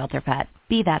to a shelter pet.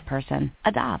 Be that person.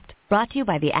 Adopt. Brought to you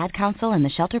by the Ad Council and the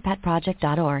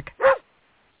ShelterPetProject.org.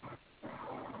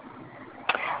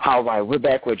 All right, we're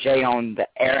back with Jay on the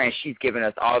air, and she's giving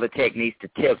us all the techniques, the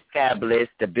tips, fabulous,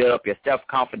 to build up your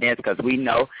self-confidence, because we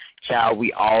know, child,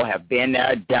 we all have been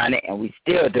there, done it, and we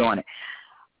still doing it.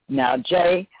 Now,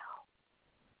 Jay,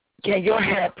 can your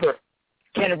hair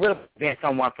can it really prevent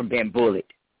someone from being bullied?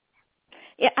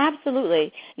 Yeah,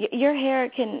 absolutely. Your hair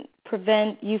can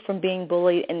prevent you from being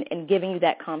bullied and giving you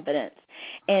that confidence.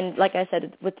 And like I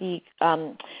said, with the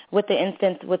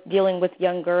instance with dealing with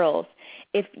young girls,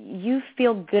 if you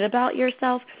feel good about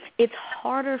yourself, it's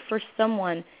harder for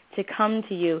someone to come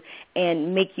to you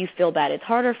and make you feel bad. It's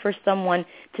harder for someone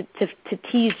to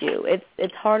tease you.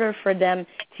 It's harder for them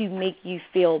to make you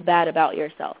feel bad about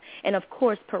yourself. And of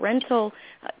course, parental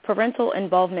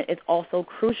involvement is also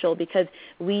crucial, because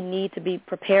we need to be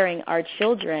preparing our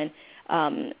children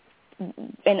and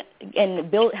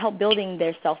help building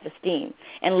their self-esteem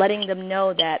and letting them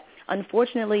know that,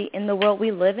 unfortunately, in the world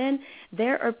we live in,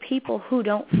 there are people who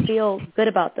don't feel good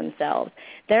about themselves.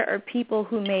 There are people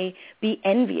who may be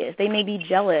envious. They may be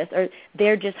jealous, or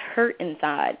they're just hurt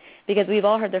inside, because we've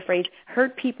all heard the phrase,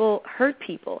 hurt people hurt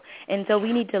people. And so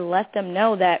we need to let them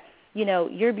know that,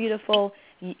 you're beautiful.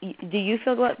 Do you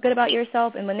feel good about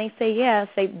yourself? And when they say yeah,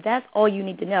 say that's all you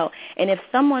need to know. And if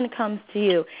someone comes to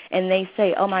you and they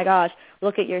say, oh, my gosh,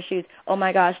 look at your shoes, oh,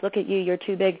 my gosh, look at you, you're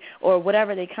too big, or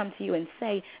whatever they come to you and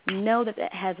say, know that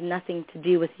it has nothing to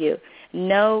do with you.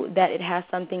 Know that it has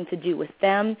something to do with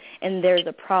them, and there's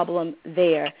a problem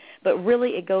there. But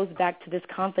really it goes back to this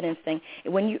confidence thing.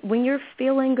 When you're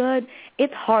feeling good,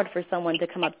 it's hard for someone to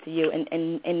come up to you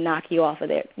and knock you off of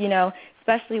there,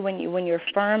 especially when you're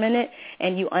firm in it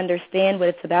and you understand what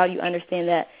it's about. You understand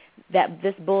that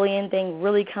this bullying thing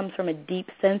really comes from a deep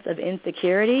sense of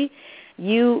insecurity.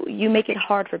 You make it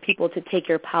hard for people to take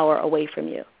your power away from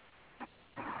you.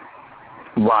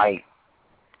 Right.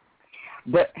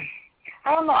 But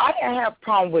I don't know. I didn't have a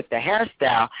problem with the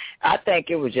hairstyle. I think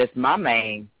it was just my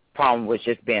main problem was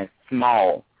just being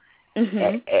small.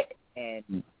 Mm-hmm.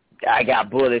 And I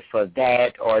got bullied for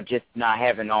that, or just not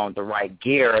having on the right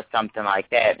gear or something like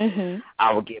that. Mm-hmm.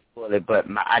 I would get bullied, but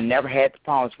I never had the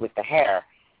problems with the hair.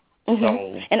 Mm-hmm.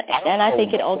 So I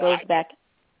think it all goes back.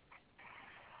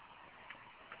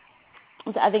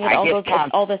 I think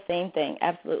it's all the same thing.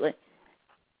 Absolutely.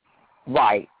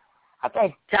 Right. I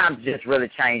think times just really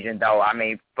changing, though. I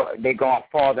mean, they're going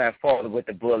farther and farther with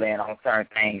the bullying on certain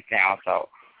things now.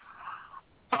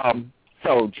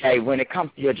 So, Jay, when it comes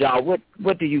to your job,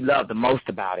 what do you love the most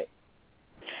about it?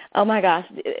 Oh, my gosh.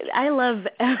 I love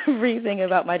everything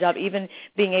about my job, even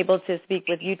being able to speak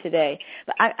with you today.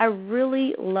 But I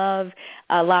really love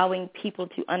allowing people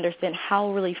to understand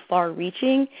how really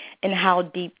far-reaching and how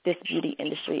deep this beauty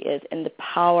industry is and the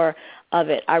power of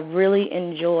it. I really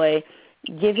enjoy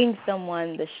giving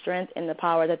someone the strength and the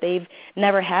power that they've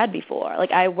never had before.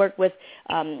 Like, I work with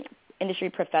industry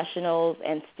professionals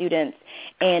and students,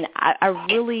 and I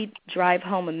really drive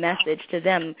home a message to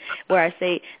them where I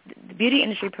say the beauty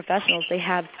industry professionals, they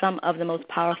have some of the most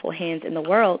powerful hands in the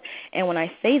world. And when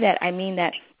I say that, I mean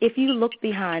that if you look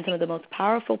behind some of the most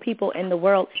powerful people in the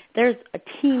world, there's a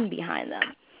team behind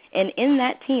them. And in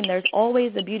that team, there's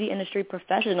always a beauty industry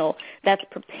professional that's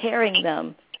preparing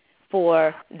them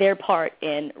for their part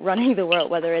in running the world,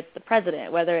 whether it's the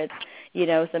president, whether it's,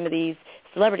 some of these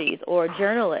celebrities or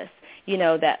journalists,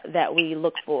 that we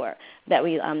look for, that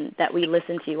we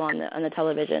listen to on the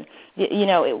television.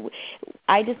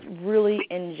 I just really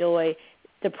enjoy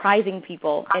surprising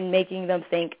people and making them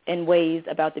think in ways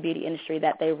about the beauty industry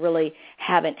that they really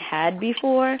haven't had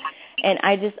before. And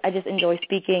I just enjoy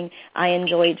speaking. I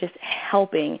enjoy just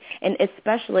helping, and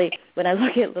especially when I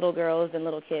look at little girls and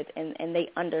little kids and they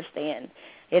understand.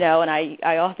 And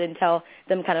I often tell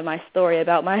them kind of my story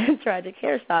about my tragic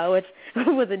hairstyle, which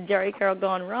was a Jerry curl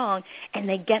gone wrong, and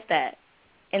they get that.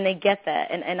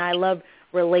 And I love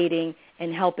relating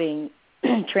and helping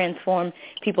transform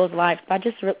people's lives by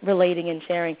just relating and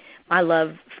sharing my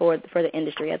love for the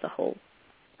industry as a whole.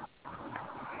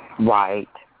 Right.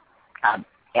 And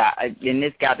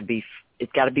it's got to be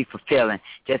fulfilling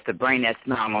just to bring that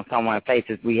smile on someone's face,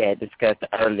 as we had discussed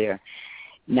earlier.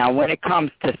 Now, when it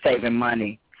comes to saving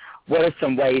money, what are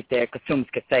some ways that consumers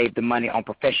can save the money on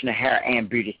professional hair and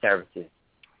beauty services?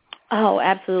 Oh,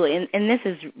 absolutely, and this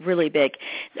is really big.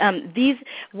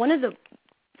 One of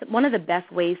the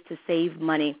best ways to save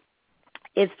money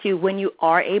is to, when you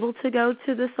are able to go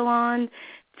to the salon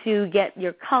to get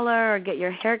your color or get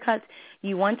your haircuts,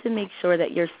 you want to make sure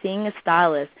that you're seeing a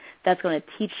stylist that's going to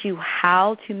teach you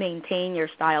how to maintain your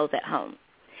styles at home.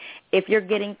 If you're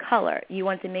getting color, you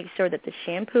want to make sure that the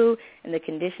shampoo and the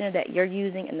conditioner that you're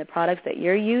using and the products that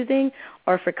you're using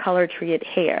are for color-treated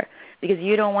hair. because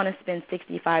you don't want to spend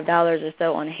 $65 or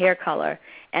so on hair color,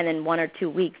 and in 1 or 2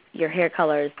 weeks your hair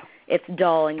color it's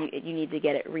dull and you need to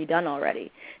get it redone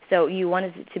already. So you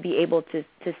wanted to be able to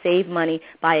save money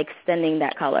by extending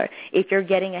that color. If you're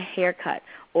getting a haircut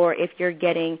or if you're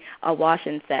getting a wash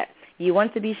and set, you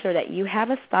want to be sure that you have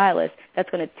a stylist that's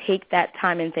going to take that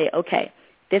time and say, okay,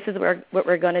 this is what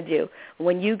we're going to do.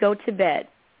 When you go to bed,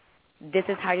 this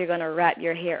is how you're going to wrap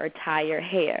your hair or tie your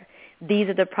hair. These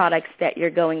are the products that you're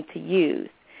going to use.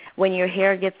 When your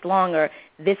hair gets longer,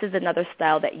 this is another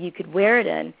style that you could wear it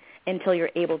in until you're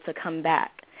able to come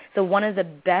back. So one of the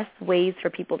best ways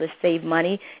for people to save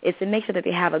money is to make sure that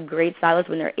they have a great stylist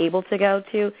when they're able to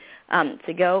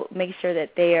go, make sure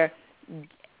that they're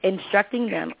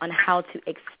instructing them on how to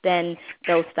extend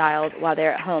those styles while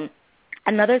they're at home.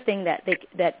 Another thing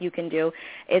that you can do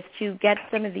is to get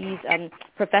some of these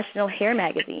professional hair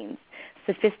magazines,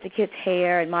 Sophisticate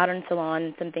Hair and Modern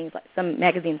Salon, some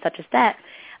magazines such as that,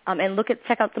 and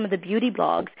check out some of the beauty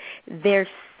blogs. There's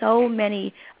so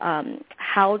many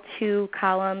how-to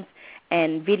columns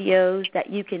and videos that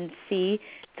you can see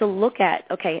to look at,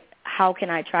 okay, how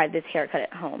can I try this haircut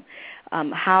at home?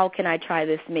 How can I try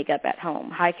this makeup at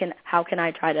home? How can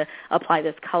I try to apply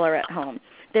this color at home?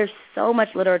 There's so much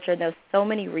literature. There's so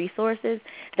many resources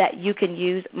that you can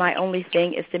use. My only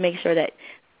thing is to make sure that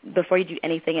before you do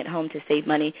anything at home to save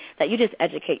money, that you just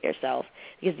educate yourself,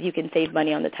 because you can save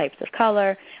money on the types of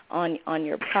color, on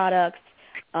your products,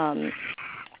 on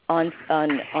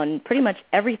pretty much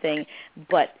everything.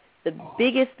 But the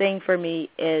biggest thing for me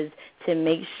is to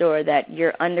make sure that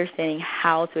you're understanding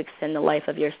how to extend the life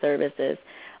of your services.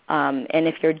 And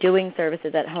if you're doing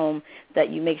services at home, that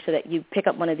you make sure that you pick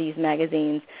up one of these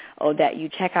magazines or that you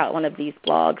check out one of these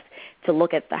blogs to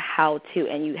look at the how-to,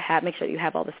 and make sure you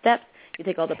have all the steps, you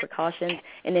take all the precautions,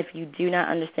 and if you do not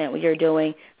understand what you're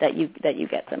doing, that you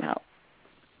get some help.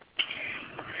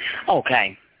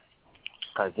 Okay,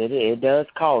 because it does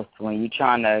cost when you're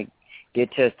trying to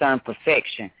get to a certain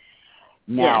perfection.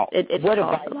 Now, it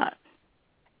costs a lot.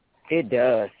 It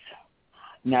does.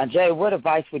 Now, Jay, what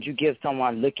advice would you give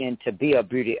someone looking to be a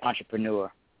beauty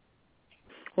entrepreneur?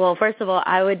 Well, first of all,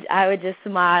 I would just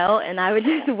smile and I would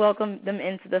just welcome them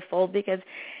into the fold, because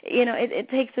it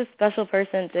takes a special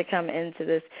person to come into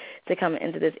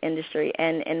this industry,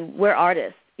 and we're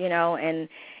artists,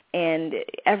 and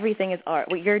everything is art.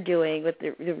 What you're doing with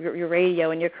your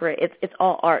radio and your career, it's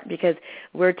all art, because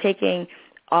we're taking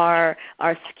our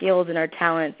skills and our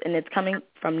talents, and it's coming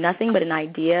from nothing but an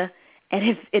idea,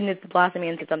 and it's blossoming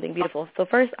into something beautiful. So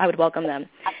first, I would welcome them.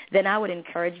 Then I would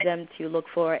encourage them to look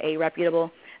for a reputable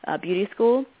beauty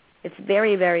school. It's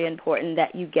very, very important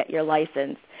that you get your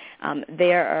license.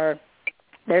 There's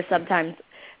sometimes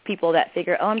people that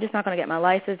figure, I'm just not going to get my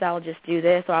license, I'll just do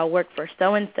this, or I'll work for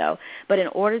so-and-so. But in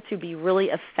order to be really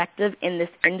effective in this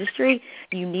industry,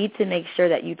 you need to make sure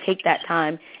that you take that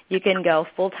time. You can go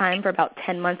full-time for about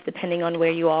 10 months, depending on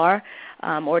where you are,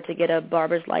 or to get a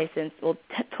barber's license.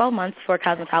 12 months for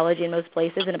cosmetology in most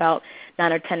places, and about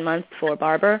 9 or 10 months for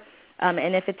barber.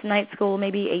 And if it's night school,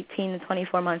 maybe 18 to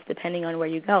 24 months, depending on where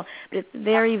you go. But it's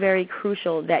very, very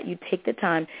crucial that you take the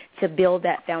time to build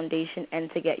that foundation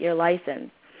and to get your license.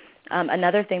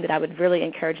 Another thing that I would really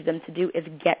encourage them to do is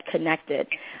get connected.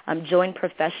 Join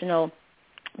professional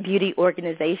beauty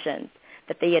organizations,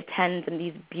 that they attend some of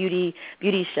these beauty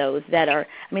shows that are,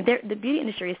 the beauty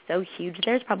industry is so huge.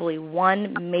 There's probably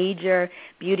one major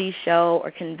beauty show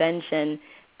or convention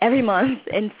every month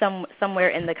in somewhere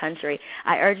in the country.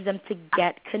 I urge them to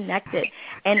get connected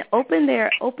and open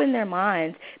their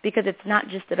minds, because it's not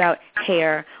just about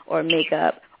hair or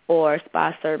makeup or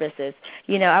spa services.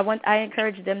 I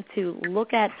encourage them to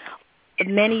look at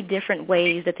many different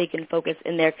ways that they can focus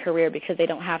in their career, because they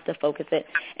don't have to focus it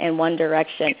in one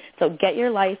direction. So get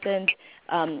your license.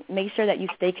 Make sure that you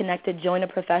stay connected, join a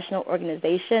professional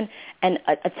organization, and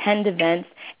attend events,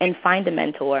 and find a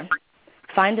mentor.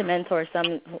 Find a mentor,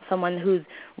 someone who's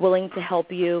willing to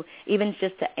help you, even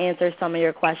just to answer some of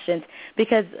your questions.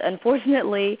 Because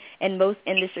unfortunately, in most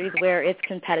industries where it's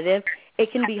competitive,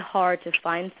 it can be hard to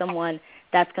find someone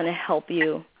that's going to help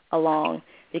you along.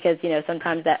 Because,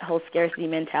 sometimes that whole scarcity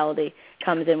mentality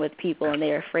comes in with people, and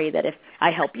they're afraid that if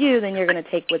I help you, then you're going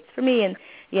to take what's for me. And,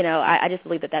 I just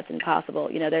believe that that's impossible.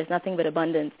 There's nothing but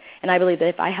abundance. And I believe that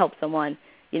if I help someone,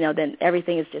 then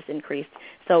everything is just increased.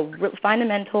 So find a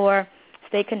mentor,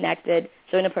 stay connected,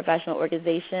 join a professional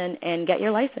organization, and get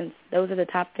your license. Those are the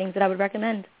top things that I would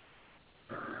recommend.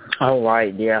 All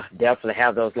right, yeah, definitely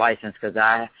have those licenses, because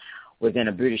I was in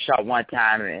a beauty shop one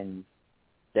time, and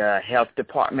the health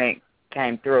department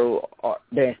came through, or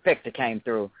the inspector came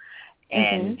through,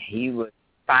 and he was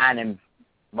finding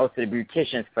most of the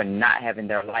beauticians for not having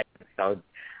their license. So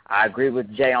I agree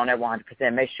with Jay on that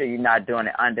 100%. Make sure you're not doing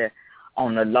it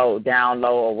on the low, down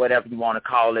low, or whatever you want to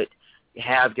call it.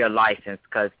 Have your license,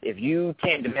 because if you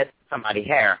tend to mess with somebody's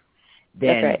hair,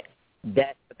 then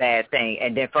that's a bad thing.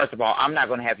 And then, first of all, I'm not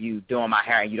going to have you doing my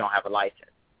hair and you don't have a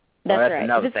license. That's right.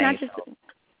 Another it's thing. Not just,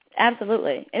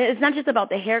 absolutely. And it's not just about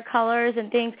the hair colors and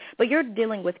things, but you're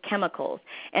dealing with chemicals.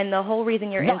 And the whole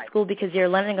reason you're in school, because you're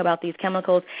learning about these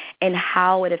chemicals and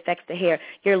how it affects the hair.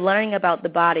 You're learning about the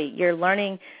body. You're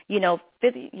learning, you're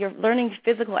learning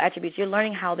physical attributes. You're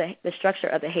learning how the structure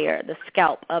of the hair, the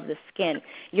scalp, of the skin.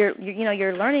 You're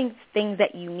learning things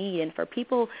that you need. And for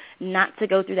people not to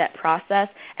go through that process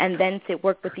and then to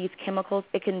work with these chemicals,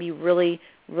 it can be really,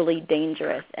 really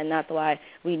dangerous. And that's why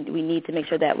we need to make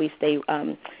sure that we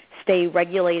stay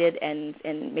regulated and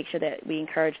make sure that we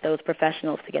encourage those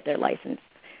professionals to get their license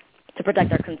to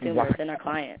protect our consumers and our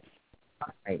clients.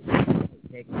 Right.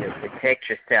 Protect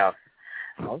yourself.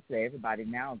 Mostly everybody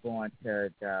now going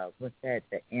to the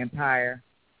Empire,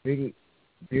 Beauty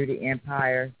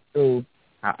Empire school.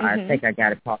 I think I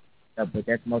got it popped up, but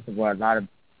that's most of where a lot of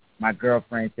my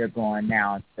girlfriends, they're going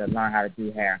now to learn how to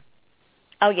do hair.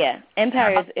 Oh, yeah.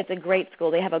 Empire, it's a great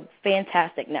school. They have a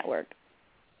fantastic network.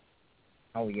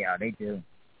 Oh, yeah, they do.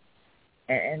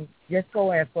 And just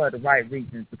go in for the right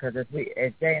reasons, because as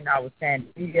Jay and I was saying,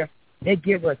 they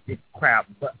give us this crap,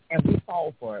 and we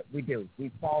fall for it. We do.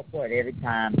 We fall for it every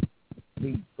time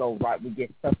we go right. We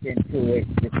get sucked into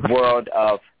it, this world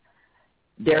of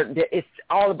it's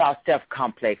all about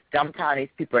self-complex. Sometimes these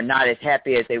people are not as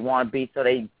happy as they want to be, so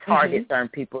they target certain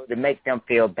people to make them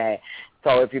feel bad.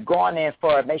 So if you're going in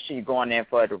for it, make sure you're going in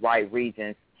for the right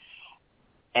reasons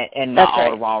and not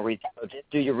all the wrong reasons. So just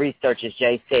do your research, as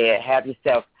Jay said. Have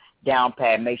yourself down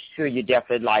pat. Make sure you're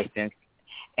definitely licensed,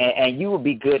 and you will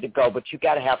be good to go. But you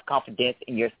got to have confidence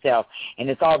in yourself, and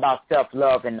it's all about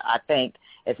self-love. And I think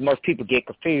as most people get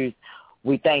confused,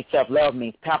 we think self-love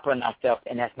means pampering ourselves,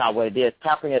 and that's not what it is.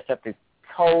 Pampering yourself is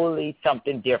totally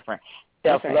something different.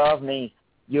 Self-love means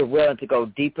you're willing to go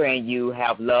deeper in you,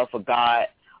 have love for God,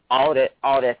 all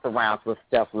that surrounds with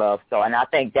self-love. So, and I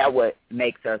think that what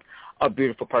makes us a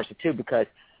beautiful person, too, because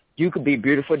you could be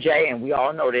beautiful, Jay, and we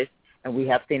all know this, and we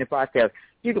have seen it for ourselves.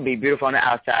 You can be beautiful on the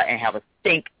outside and have a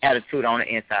stink attitude on the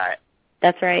inside.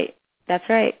 That's right. That's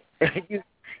right.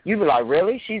 You be like,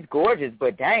 really? She's gorgeous,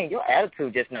 but dang, your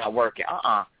attitude just not working.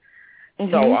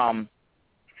 So,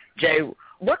 Jay,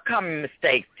 what common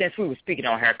mistakes, since we were speaking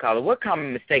on hair color, what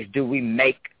common mistakes do we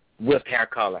make with hair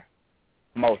color?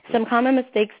 Mostly. Some common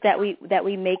mistakes that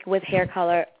we make with hair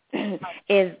color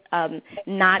is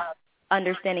not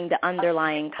understanding the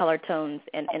underlying color tones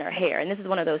in our hair. And this is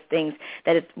one of those things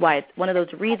that it's one of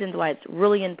those reasons why it's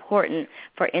really important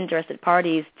for interested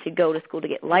parties to go to school to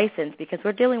get licensed, because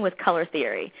we're dealing with color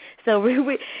theory. So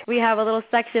we have a little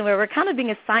section where we're kind of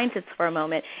being a scientist for a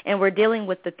moment, and we're dealing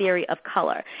with the theory of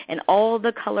color and all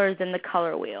the colors in the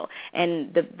color wheel,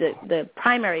 and the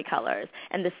primary colors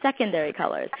and the secondary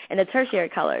colors and the tertiary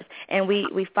colors. And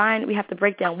we find we have to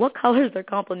break down what colors are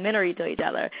complementary to each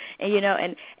other.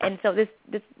 And so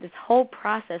this whole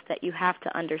process that you have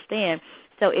to understand.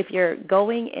 So if you're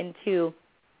going into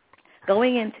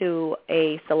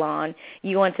a salon,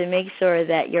 you want to make sure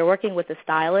that you're working with a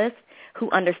stylist who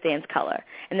understands color.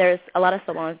 And there's a lot of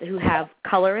salons who have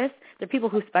colorists. They're people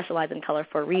who specialize in color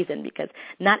for a reason, because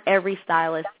not every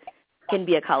stylist can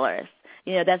be a colorist.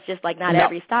 That's just like not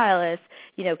every stylist,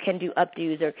 can do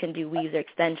updos or can do weaves or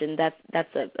extensions.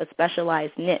 That's a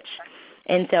specialized niche.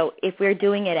 And so if we're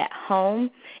doing it at home,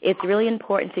 it's really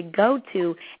important to go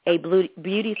to a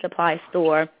beauty supply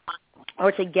store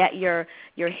or to get your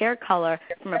hair color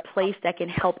from a place that can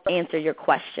help answer your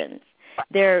questions.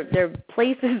 There are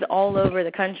places all over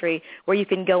the country where you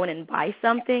can go in and buy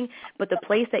something, but the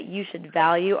place that you should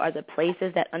value are the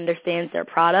places that understands their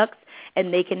products,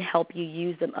 and they can help you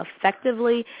use them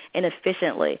effectively and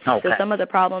efficiently. Okay. So some of the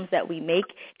problems that we make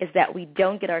is that we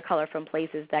don't get our color from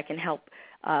places that can help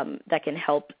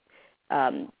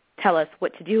tell us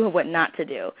what to do and what not to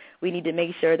do. We need to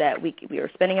make sure that we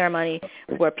are spending our money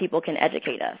where people can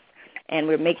educate us. And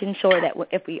we're making sure that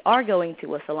if we are going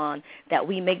to a salon, that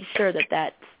we make sure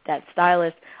that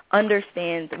stylist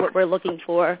understands what we're looking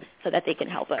for so that they can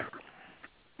help us.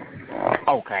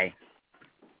 Okay.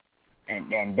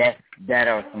 And that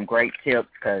are some great tips,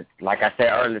 because, like I said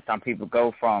earlier, some people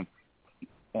go from,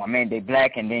 they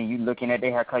black, and then you looking at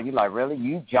their hair color, you like, really?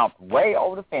 You jumped way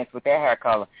over the fence with their hair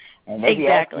color. And they be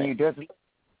asking you,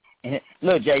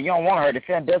 look, Jay, you don't want her to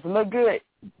feel, does it look good?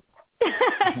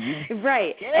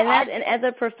 Right. And as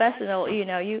a professional,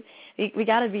 we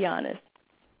got to be honest.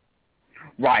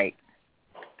 Right.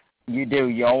 You do.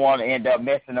 You don't want to end up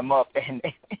messing them up. Because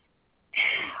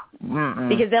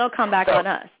they'll come back on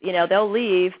us. They'll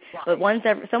leave, but once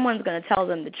someone's going to tell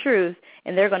them the truth,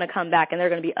 and they're going to come back, and they're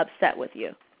going to be upset with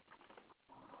you.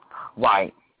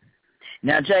 Right.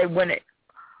 Now, Jay,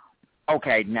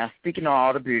 now speaking of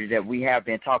all the beauty that we have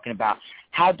been talking about,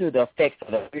 how do the effects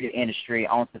of the beauty industry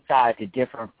on society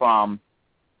differ from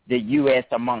the U.S.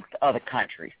 amongst other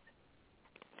countries?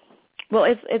 Well,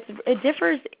 it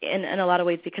differs in a lot of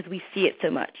ways because we see it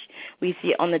so much. We see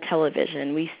it on the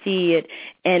television. We see it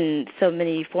in so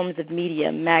many forms of media,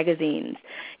 magazines.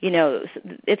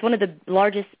 It's one of the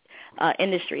largest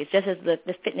industries, just as the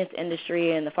fitness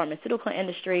industry and the pharmaceutical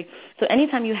industry. So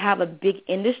anytime you have a big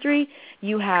industry,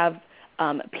 you have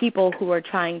people who are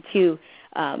trying to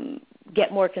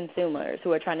get more consumers,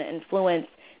 who are trying to influence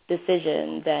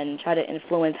decisions and try to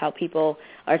influence how people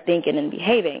are thinking and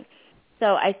behaving.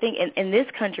 So I think in this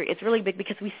country, it's really big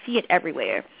because we see it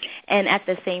everywhere. And at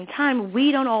the same time,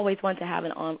 we don't always want to have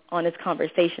an honest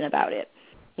conversation about it.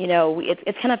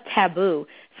 It's kind of taboo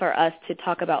for us to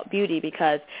talk about beauty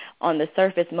because on the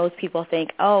surface, most people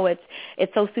think, oh,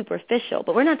 it's so superficial.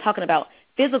 But we're not talking about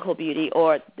physical beauty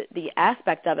or the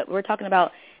aspect of it. We're talking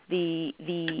about the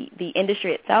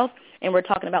industry itself, and we're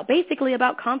talking about basically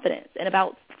about confidence and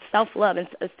about self-love and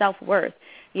self-worth,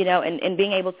 and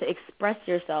being able to express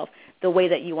yourself the way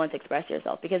that you want to express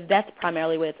yourself, because that's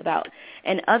primarily what it's about.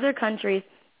 In other countries,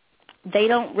 they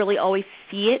don't really always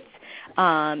see it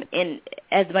in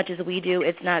as much as we do.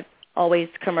 It's not always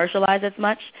commercialized as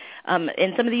much.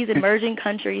 In some of these emerging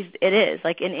countries, it is.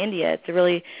 Like in India, it's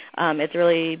really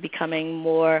becoming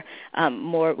more.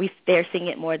 They're seeing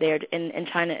it more there in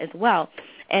China as well.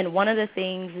 And one of the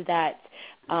things that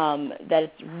is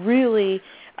really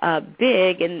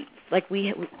big, and like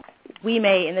we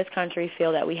may in this country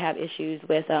feel that we have issues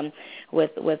with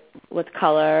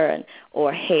color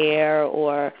or hair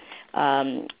or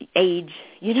age.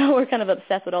 We're kind of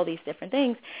obsessed with all these different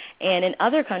things. And in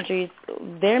other countries,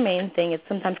 their main thing is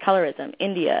sometimes colorism.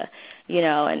 India,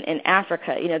 and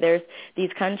Africa. There's these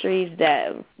countries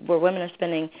where women are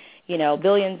spending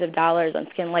billions of dollars on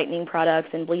skin lightening products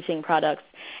and bleaching products,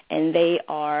 and they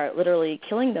are literally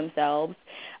killing themselves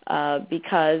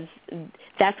because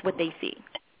that's what they see.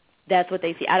 That's what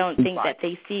they see. I don't think that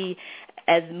they see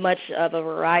as much of a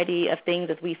variety of things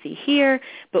as we see here,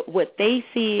 but what they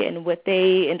see and what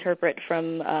they interpret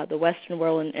from the Western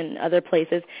world and other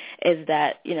places is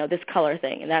that, this color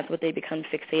thing, and that's what they become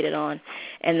fixated on.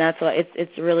 And that's why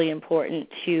it's really important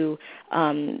to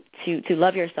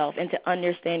love yourself and to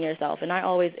understand yourself. And I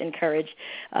always encourage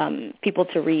people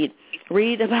to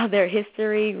read about their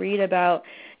history, read about,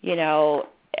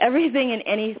 everything and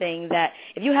anything, that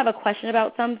if you have a question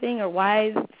about something or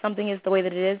why something is the way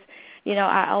that it is,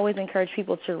 I always encourage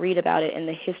people to read about it and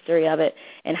the history of it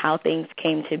and how things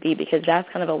came to be, because that's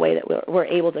kind of a way that we're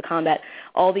able to combat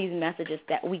all these messages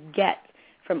that we get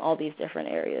from all these different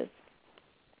areas.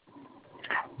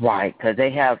 Right, because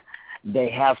they have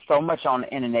so much on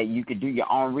the internet. You could do your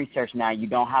own research now. You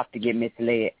don't have to get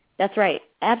misled. That's right.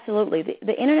 Absolutely.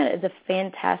 The internet is a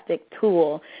fantastic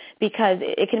tool because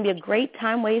it can be a great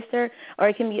time waster, or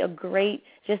it can be a great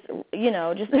just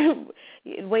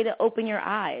way to open your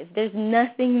eyes. There's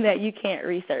nothing that you can't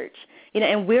research.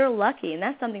 And we're lucky, and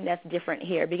that's something that's different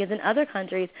here, because in other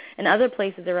countries and other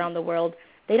places around the world,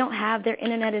 they don't have, their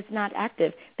internet is not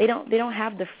active. They don't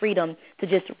have the freedom to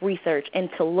just research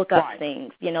and to look up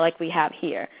things, like we have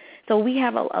here. So we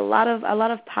have a lot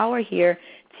of power here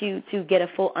to get a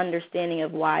full understanding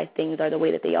of why things are the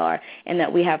way that they are, and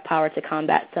that we have power to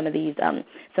combat some of these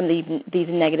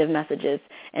negative messages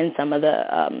and some of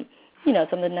the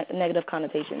negative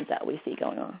connotations that we see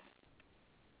going on.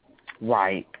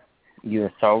 Right.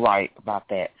 You're so right about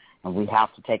that, and we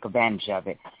have to take advantage of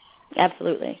it.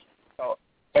 Absolutely. So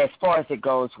as far as it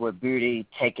goes with beauty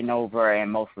taking over,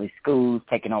 and mostly schools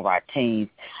taking over our teens,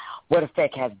 what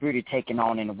effect has beauty taken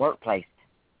on in the workplace?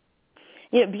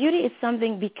 Beauty is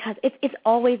something, because it's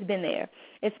always been there,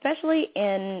 especially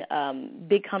in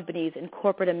big companies in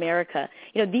corporate America.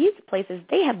 These places,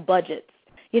 they have budgets.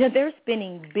 They're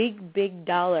spending big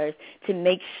dollars to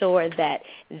make sure that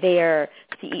their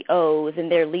CEOs and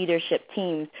their leadership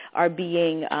teams are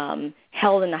being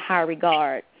held in a high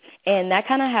regard. And that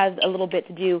kind of has a little bit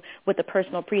to do with the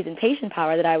personal presentation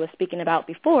power that I was speaking about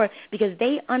before, because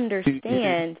they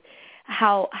understand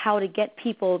how to get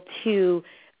people to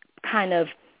kind of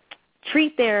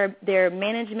treat their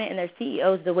management and their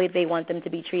CEOs the way they want them to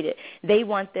be treated. They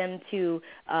want them to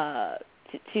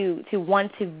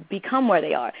want to become where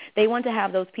they are. They want to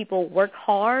have those people work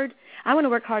hard. I want to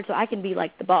work hard so I can be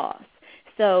like the boss.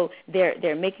 So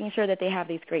they're making sure that they have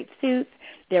these great suits.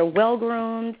 They're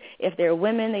well-groomed. If they're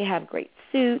women, they have great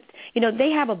suits.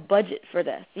 They have a budget for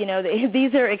this.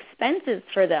 These are expenses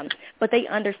for them, but they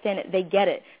understand it. They get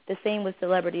it. The same with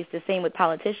celebrities, the same with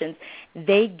politicians.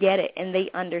 They get it, and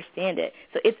they understand it.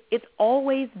 So it's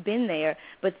always been there,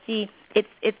 but see,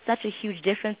 it's such a huge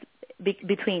difference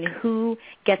between who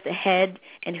gets ahead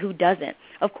and who doesn't.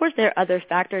 Of course, there are other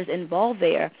factors involved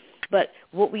there, but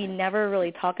what we never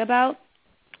really talk about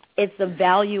is the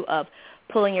value of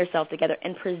pulling yourself together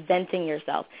and presenting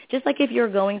yourself. Just like if you're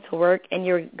going to work and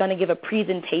you're going to give a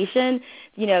presentation,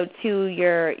 to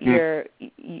your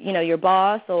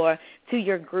boss or to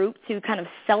your group to kind of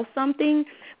sell something,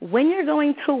 when you're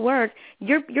going to work,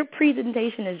 your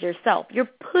presentation is yourself. You're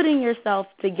putting yourself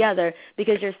together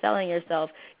because you're selling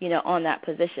yourself, on that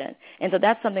position. And so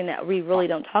that's something that we really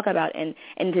don't talk about. And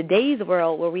in today's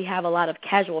world where we have a lot of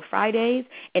casual Fridays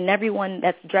and everyone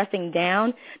that's dressing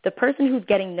down, the person who's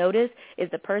getting noticed is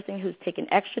the person who's taken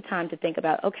extra time to think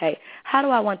about, okay, how do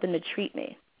I want them to treat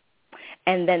me?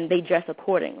 And then they dress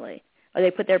accordingly, or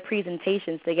they put their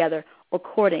presentations together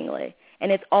accordingly.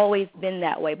 And it's always been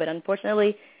that way. But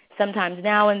unfortunately, sometimes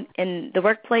now in the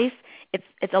workplace,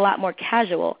 it's a lot more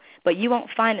casual. But you won't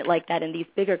find it like that in these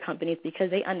bigger companies because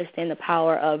they understand the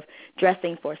power of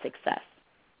dressing for success.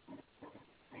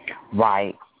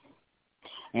 Right.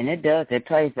 And it does.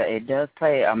 It does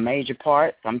play a major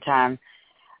part sometimes.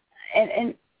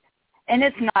 And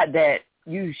it's not that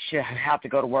you should have to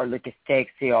go to work looking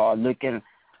sexy or looking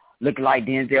like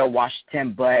Denzel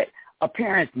Washington, but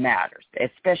appearance matters,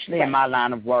 especially in my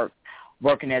line of work,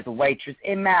 working as a waitress.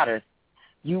 It matters.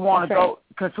 You want to go,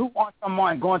 because who wants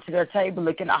someone going to their table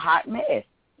looking a hot mess?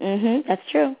 That's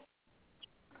true.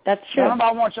 That's true.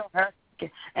 Nobody wants your hair.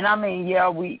 And I mean,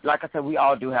 like I said, we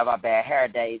all do have our bad hair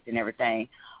days and everything,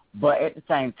 but at the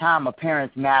same time,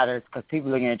 appearance matters because people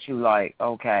looking at you like,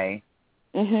 okay,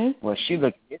 well, she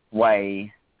looks this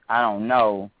way. I don't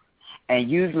know. And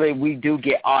usually we do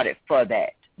get audited for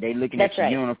that. They looking at your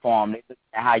uniform. They looking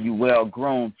at how you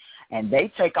well-groomed. And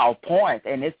they take off points.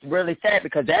 And it's really sad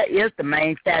because that is the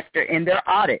main factor in their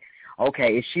audit.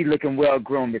 Okay, is she looking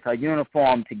well-groomed? Is her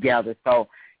uniform together? So,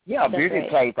 beauty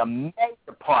plays a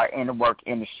major part in the work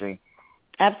industry.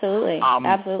 Absolutely.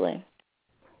 Absolutely.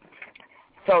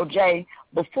 So, Jay,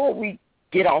 before we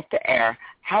get off the air,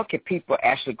 how can people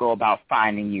actually go about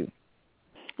finding you?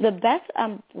 The best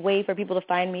way for people to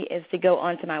find me is to go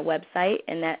onto my website,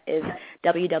 and that is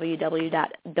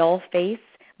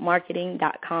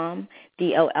www.dollfacemarketing.com,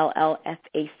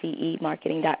 DOLLFACE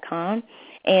marketing.com.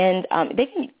 And they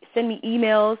can send me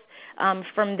emails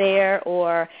from there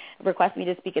or request me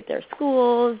to speak at their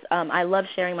schools. I love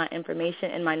sharing my information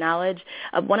and my knowledge.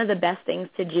 One of the best things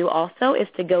to do also is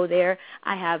to go there.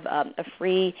 I have a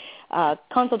free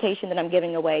consultation that I'm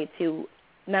giving away to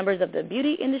members of the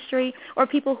beauty industry or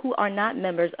people who are not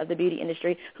members of the beauty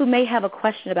industry who may have a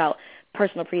question about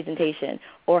personal presentation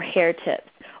or hair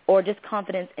tips or just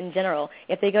confidence in general.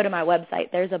 If they go to my website,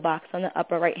 there's a box on the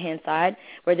upper right-hand side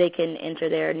where they can enter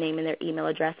their name and their email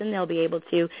address, and they'll be able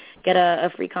to get a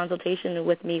free consultation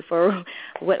with me for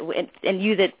and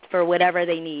use it for whatever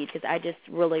they need, because I just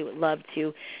really love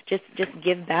to just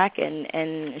give back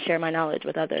and share my knowledge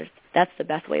with others. That's the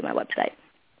best way, my website.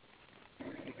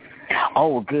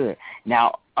 Oh, good.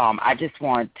 Now, I just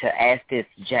wanted to ask this,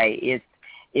 Jay.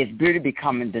 Is beauty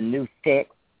becoming the new sex?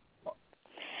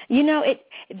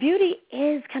 Beauty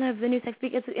is kind of the new sex,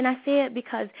 and I say it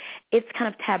because it's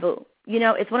kind of taboo.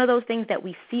 It's one of those things that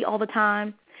we see all the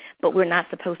time, but we're not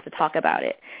supposed to talk about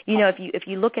it. If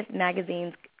you look at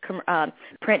magazines,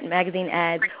 print magazine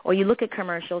ads, or you look at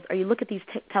commercials, or you look at these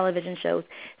television shows,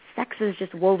 sex is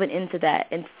just woven into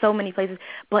that in so many places,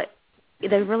 but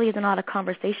there really isn't a lot of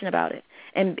conversation about it.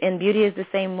 And beauty is the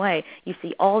same way. You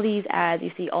see all these ads,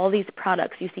 you see all these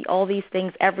products, you see all these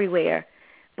things everywhere,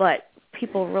 but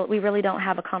we really don't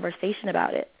have a conversation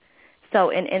about it. So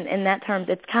in that terms,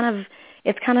 it's kind of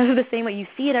the same way. You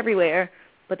see it everywhere,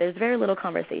 but there's very little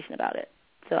conversation about it.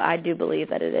 So I do believe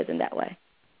that it is in that way.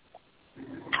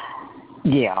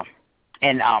 Yeah.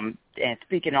 And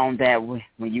speaking on that, when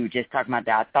you were just talking about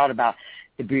that, I thought about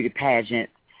the beauty pageant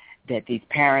that these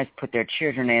parents put their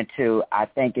children into. I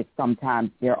think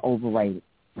sometimes they're overrated.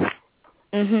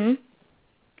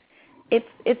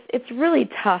 It's really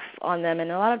tough on them,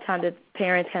 and a lot of times it's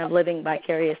parents kind of living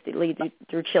vicariously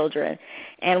through children.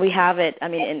 And we have it,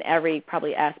 in every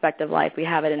probably aspect of life. We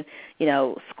have it in,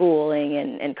 schooling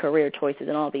and career choices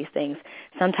and all these things.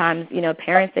 Sometimes,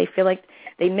 parents, they feel like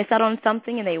they miss out on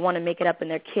something and they want to make it up in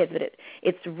their kids, but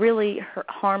it's really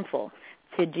harmful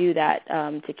to do that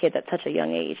to kids at such a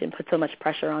young age and put so much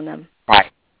pressure on them.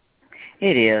 Right.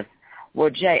 It is. Well,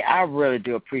 Jay, I really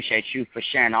do appreciate you for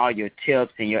sharing all your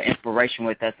tips and your inspiration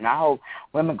with us. And I hope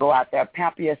women go out there,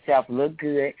 pamper yourself, look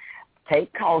good,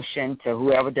 take caution to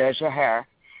whoever does your hair,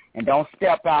 and don't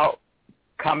step out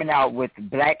coming out with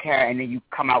black hair and then you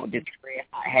come out with this red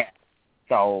hair.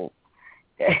 So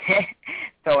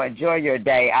so enjoy your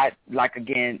day. Like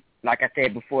I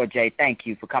said before, Jay, thank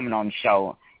you for coming on the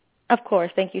show. Of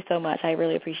course. Thank you so much. I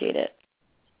really appreciate it.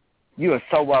 You are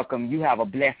so welcome. You have a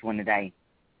blessed one today.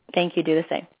 Thank you. Do the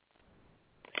same.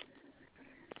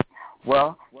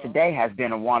 Well, today has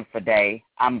been a wonderful day.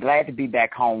 I'm glad to be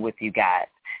back home with you guys.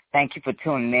 Thank you for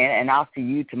tuning in, and I'll see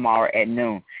you tomorrow at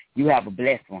noon. You have a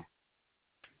blessed one.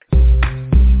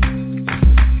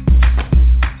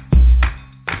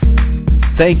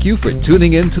 Thank you for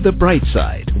tuning in to The Bright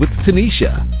Side with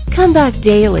Tanisha. Come back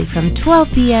daily from 12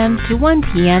 p.m. to 1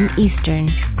 p.m. Eastern.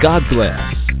 God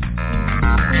bless.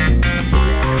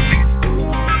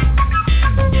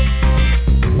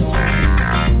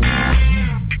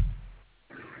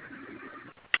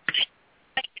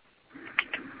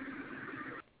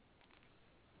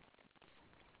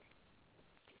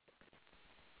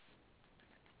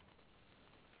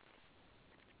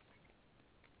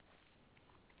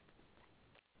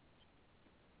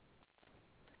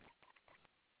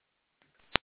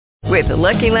 With the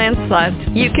Lucky Land Slots,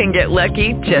 you can get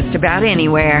lucky just about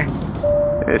anywhere.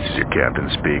 This is your captain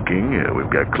speaking.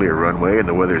 We've got clear runway and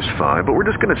the weather's fine, but we're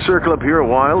just going to circle up here a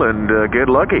while and get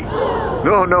lucky.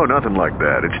 No, nothing like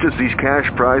that. It's just these cash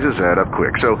prizes add up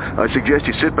quick. So I suggest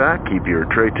you sit back, keep your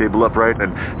tray table upright,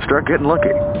 and start getting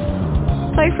lucky.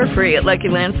 Play for free at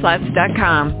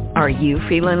LuckyLandSlots.com. Are you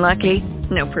feeling lucky?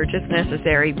 No purchase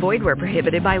necessary. Void where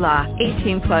prohibited by law.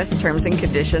 18+ terms and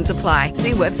conditions apply.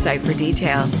 See website for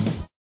details.